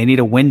doing? They need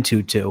to win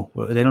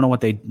 2-2. They don't know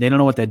what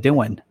they're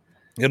doing.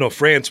 You know,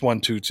 France won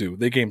 2-2.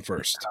 They came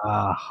first.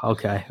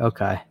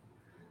 Okay.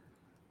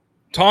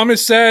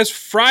 Thomas says,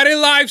 Friday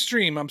live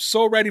stream. I'm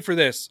so ready for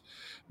this.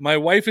 My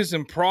wife is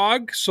in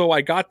Prague, so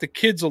I got the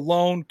kids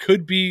alone.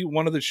 Could be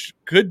one of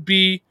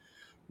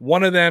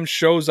them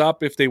shows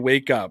up if they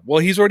wake up. Well,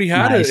 he's already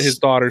had his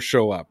daughter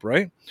show up,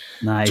 right?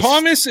 Nice.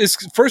 Thomas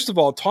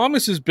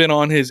has been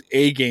on his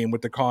A game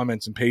with the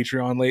comments in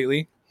Patreon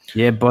lately.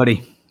 Yeah,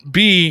 buddy.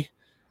 B,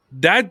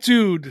 that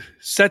dude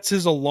sets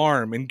his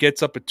alarm and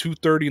gets up at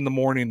 2:30 in the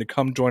morning to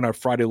come join our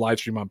Friday live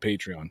stream on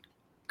Patreon.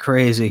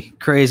 Crazy,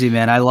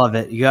 man. I love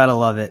it. You got to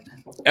love it.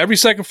 Every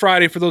second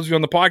Friday, for those of you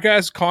on the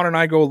podcast, Connor and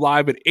I go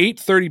live at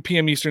 8:30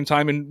 p.m. Eastern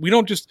time. And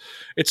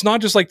it's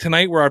not just like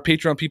tonight where our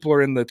Patreon people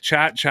are in the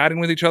chat, chatting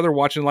with each other,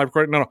 watching live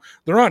recording. No,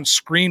 they're on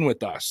screen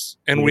with us.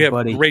 And we have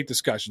great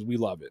discussions. We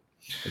love it.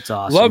 It's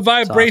awesome. Love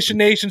Vibration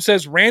Nation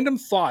says, random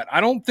thought. I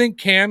don't think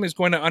Cam is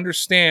going to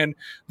understand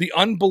the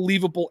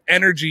unbelievable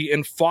energy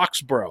in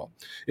Foxborough.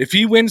 If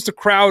he wins the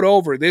crowd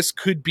over, this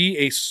could be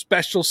a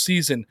special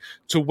season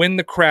to win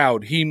the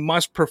crowd. He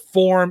must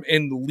perform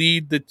and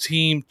lead the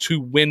team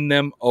to win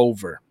them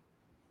over.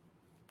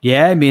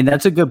 Yeah, I mean,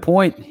 that's a good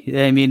point.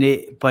 I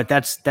mean, but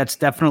that's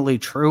definitely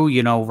true,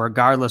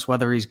 regardless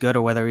whether he's good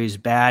or whether he's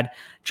bad.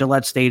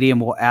 Gillette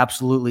Stadium will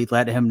absolutely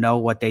let him know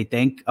what they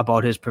think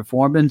about his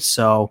performance.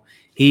 So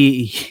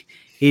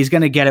he's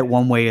going to get it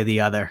one way or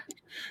the other.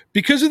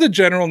 Because of the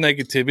general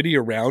negativity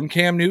around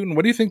Cam Newton,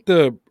 what do you think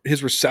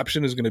his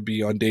reception is going to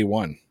be on day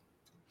one?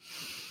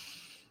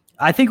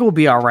 I think it will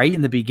be all right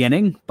in the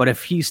beginning, but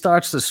if he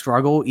starts to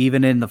struggle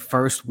even in the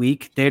first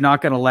week, they're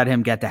not going to let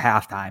him get to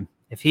halftime.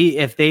 If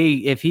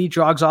he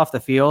jogs off the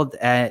field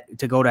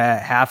to go to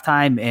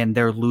halftime and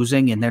they're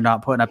losing and they're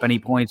not putting up any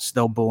points,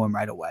 they'll boo him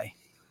right away.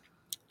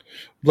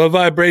 Love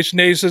Vibration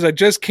Nation says, I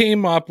just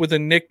came up with a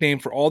nickname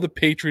for all the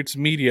Patriots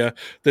media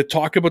that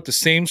talk about the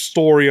same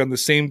story on the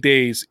same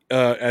days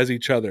as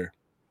each other.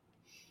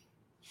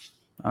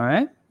 All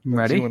right. I'm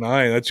ready.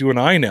 That's you and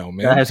I now,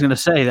 man. I was going to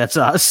say that's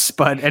us,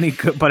 but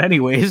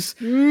anyways,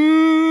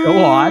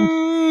 go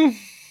on.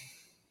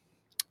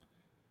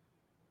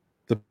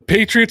 The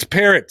Patriots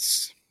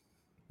Parrots.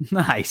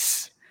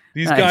 Nice.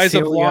 These guys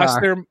have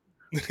lost their...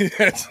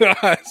 That's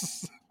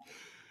us.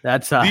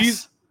 That's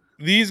us.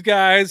 These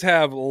guys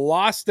have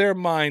lost their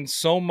minds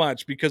so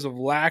much because of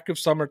lack of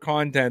summer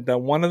content that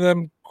one of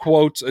them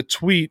quotes a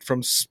tweet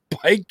from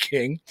Spike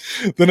King.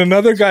 Then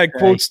another guy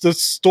quotes the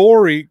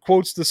story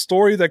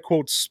that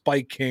quotes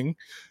Spike King.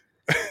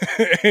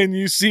 And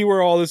you see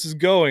where all this is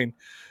going.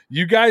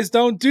 You guys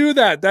don't do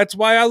that. That's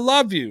why I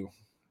love you.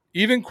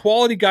 Even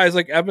quality guys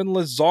like Evan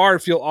Lazar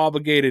feel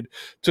obligated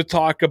to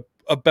talk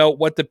about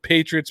what the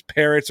Patriots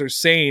Parrots are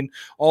saying,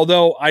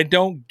 although I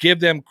don't give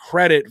them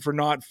credit for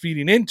not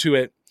feeding into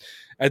it.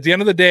 At the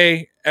end of the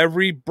day,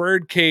 every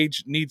bird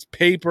cage needs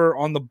paper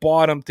on the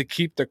bottom to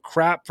keep the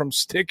crap from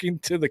sticking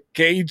to the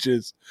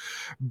cages.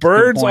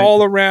 Birds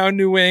all around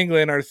New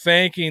England are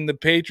thanking the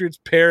Patriots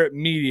parrot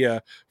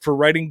media for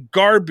writing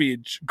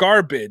garbage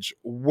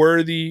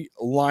worthy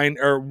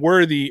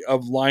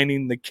of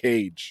lining the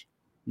cage.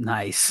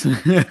 Nice.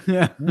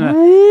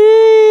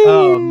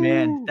 Oh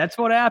man, that's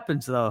what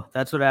happens though.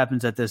 That's what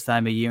happens at this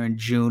time of year in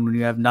June when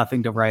you have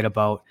nothing to write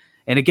about,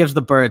 and it gives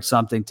the birds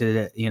something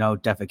to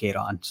defecate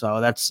on. So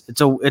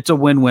it's a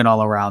win-win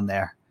all around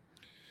there.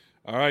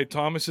 All right,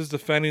 Thomas is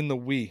defending the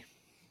we.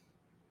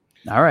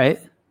 All right.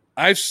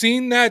 I've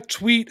seen that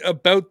tweet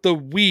about the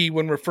we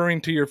when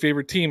referring to your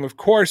favorite team. Of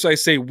course, I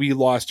say we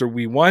lost or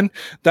we won.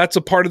 That's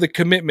a part of the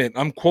commitment.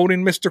 I'm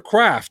quoting Mr.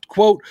 Kraft.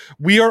 Quote,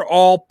 "We are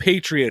all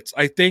Patriots."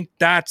 I think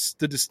that's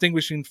the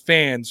distinguishing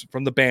fans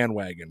from the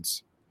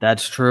bandwagons.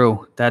 That's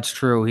true. That's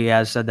true. He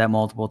has said that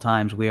multiple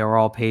times. We are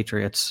all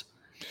Patriots.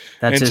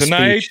 That's and his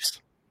tonight,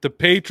 speech. The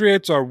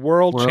Patriots are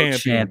world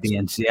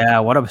champions. Yeah,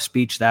 what a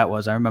speech that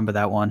was. I remember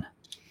that one.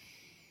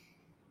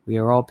 We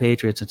are all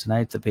Patriots, and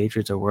tonight the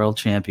Patriots are world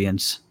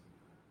champions.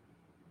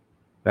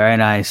 Very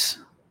nice.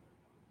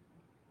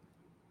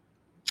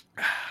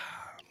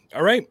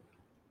 All right.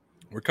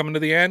 We're coming to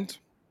the end.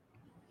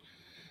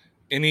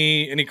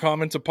 Any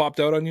comments that popped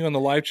out on you on the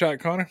live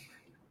chat, Connor?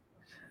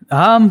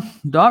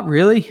 Not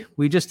really.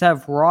 We just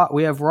have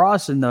we have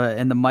Ross and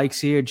the mics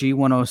here,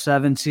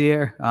 G107's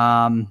here.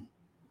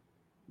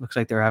 Looks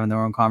like they're having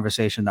their own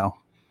conversation though.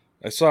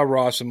 I saw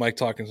Ross and Mike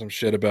talking some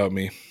shit about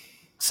me.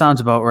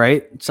 Sounds about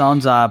right.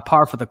 Sounds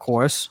par for the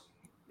course.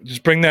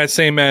 Just bring that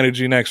same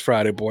energy next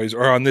Friday, boys,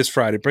 or on this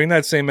Friday. Bring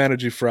that same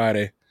energy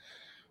Friday.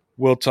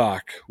 We'll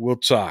talk.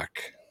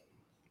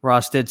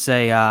 Ross did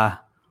say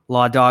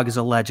Law Dog is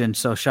a legend,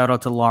 so shout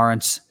out to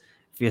Lawrence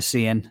if you're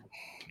seeing.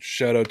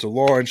 Shout out to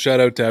Lauren. Shout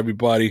out to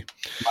everybody.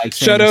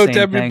 Shout out to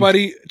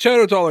everybody. Shout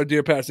out to all our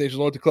Dear Pats Nation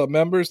Loyalty Club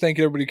members. Thank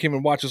you to everybody who came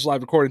and watched this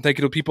live recording. Thank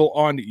you to people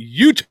on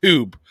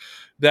YouTube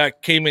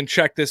that came and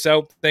checked this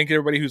out. Thank you to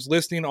everybody who's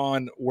listening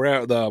on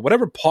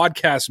whatever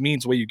podcast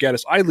means the way you get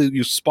us. I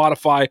use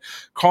Spotify.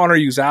 Connor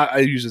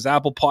uses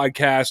Apple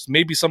Podcasts.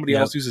 Maybe somebody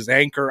else uses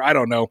Anchor. I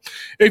don't know.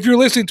 If you're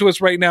listening to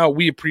us right now,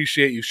 we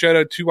appreciate you. Shout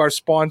out to our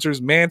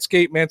sponsors,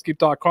 Manscaped,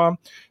 manscaped.com.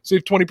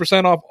 Save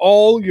 20% off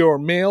all your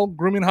male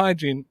grooming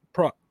hygiene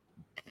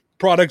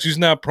products using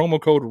that promo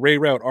code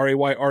RAYROUT,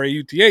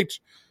 RAYRAUTH.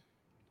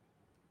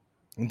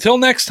 Until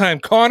next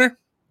time, Connor,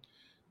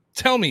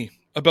 tell me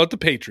about the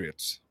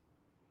Patriots.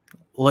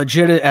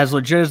 Legit as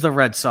the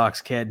Red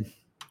Sox, kid.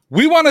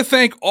 We want to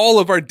thank all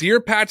of our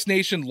Dear Pats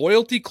Nation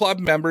Loyalty Club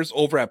members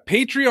over at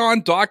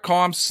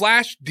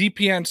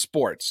patreon.com/DPN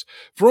Sports.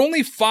 For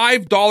only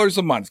 $5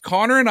 a month,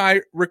 Connor and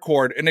I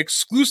record an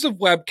exclusive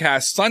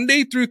webcast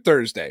Sunday through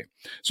Thursday.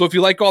 So if you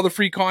like all the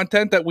free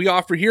content that we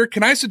offer here,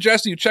 can I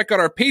suggest that you check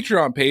out our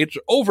Patreon page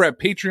over at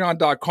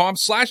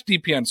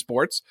patreon.com/DPN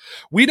Sports.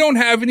 We don't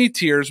have any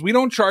tiers. We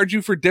don't charge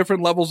you for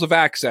different levels of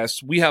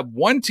access. We have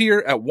one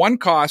tier at one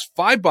cost,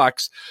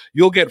 $5.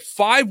 You'll get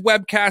 5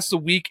 webcasts a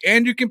week,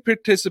 and you can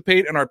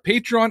participate in our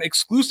Patreon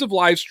exclusive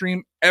live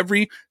stream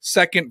every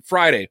second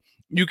Friday.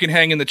 You can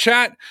hang in the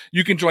chat.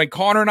 You can join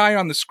Connor and I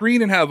on the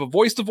screen and have a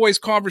voice-to-voice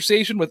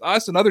conversation with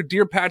us and other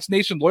Dear Pats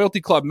Nation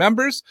Loyalty Club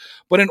members.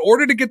 But in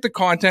order to get the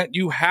content,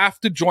 you have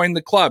to join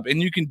the club.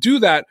 And you can do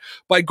that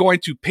by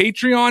going to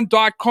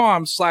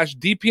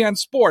patreon.com/DPN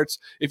Sports.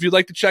 If you'd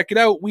like to check it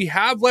out, we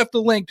have left a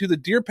link to the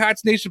Dear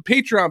Pats Nation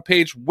Patreon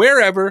page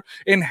wherever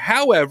and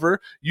however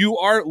you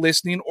are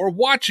listening or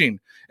watching.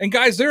 And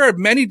guys, there are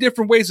many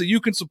different ways that you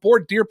can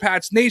support Dear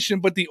Pats Nation,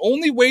 but the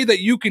only way that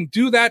you can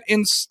do that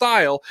in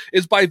style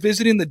is by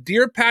visiting the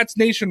Dear Pats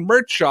Nation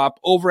merch shop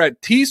over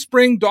at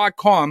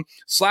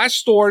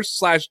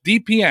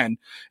teespring.com/stores/DPN.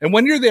 And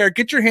when you're there,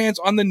 get your hands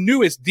on the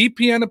newest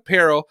DPN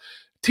apparel,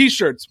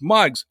 t-shirts,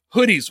 mugs,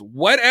 hoodies,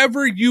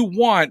 whatever you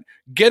want.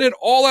 Get it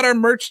all at our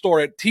merch store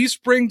at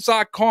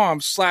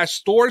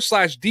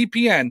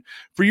teespring.com/store/DPN.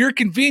 For your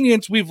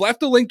convenience, we've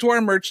left a link to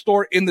our merch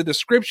store in the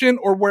description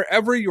or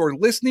wherever you're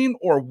listening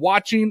or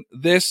watching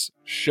this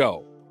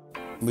show.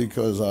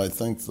 Because I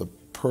think the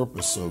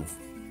purpose of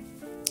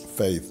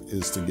faith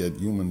is to get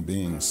human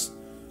beings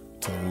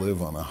to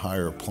live on a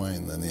higher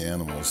plane than the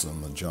animals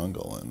in the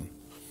jungle, and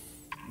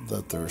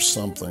that there's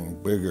something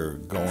bigger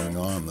going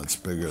on that's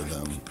bigger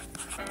than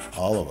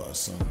all of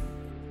us. And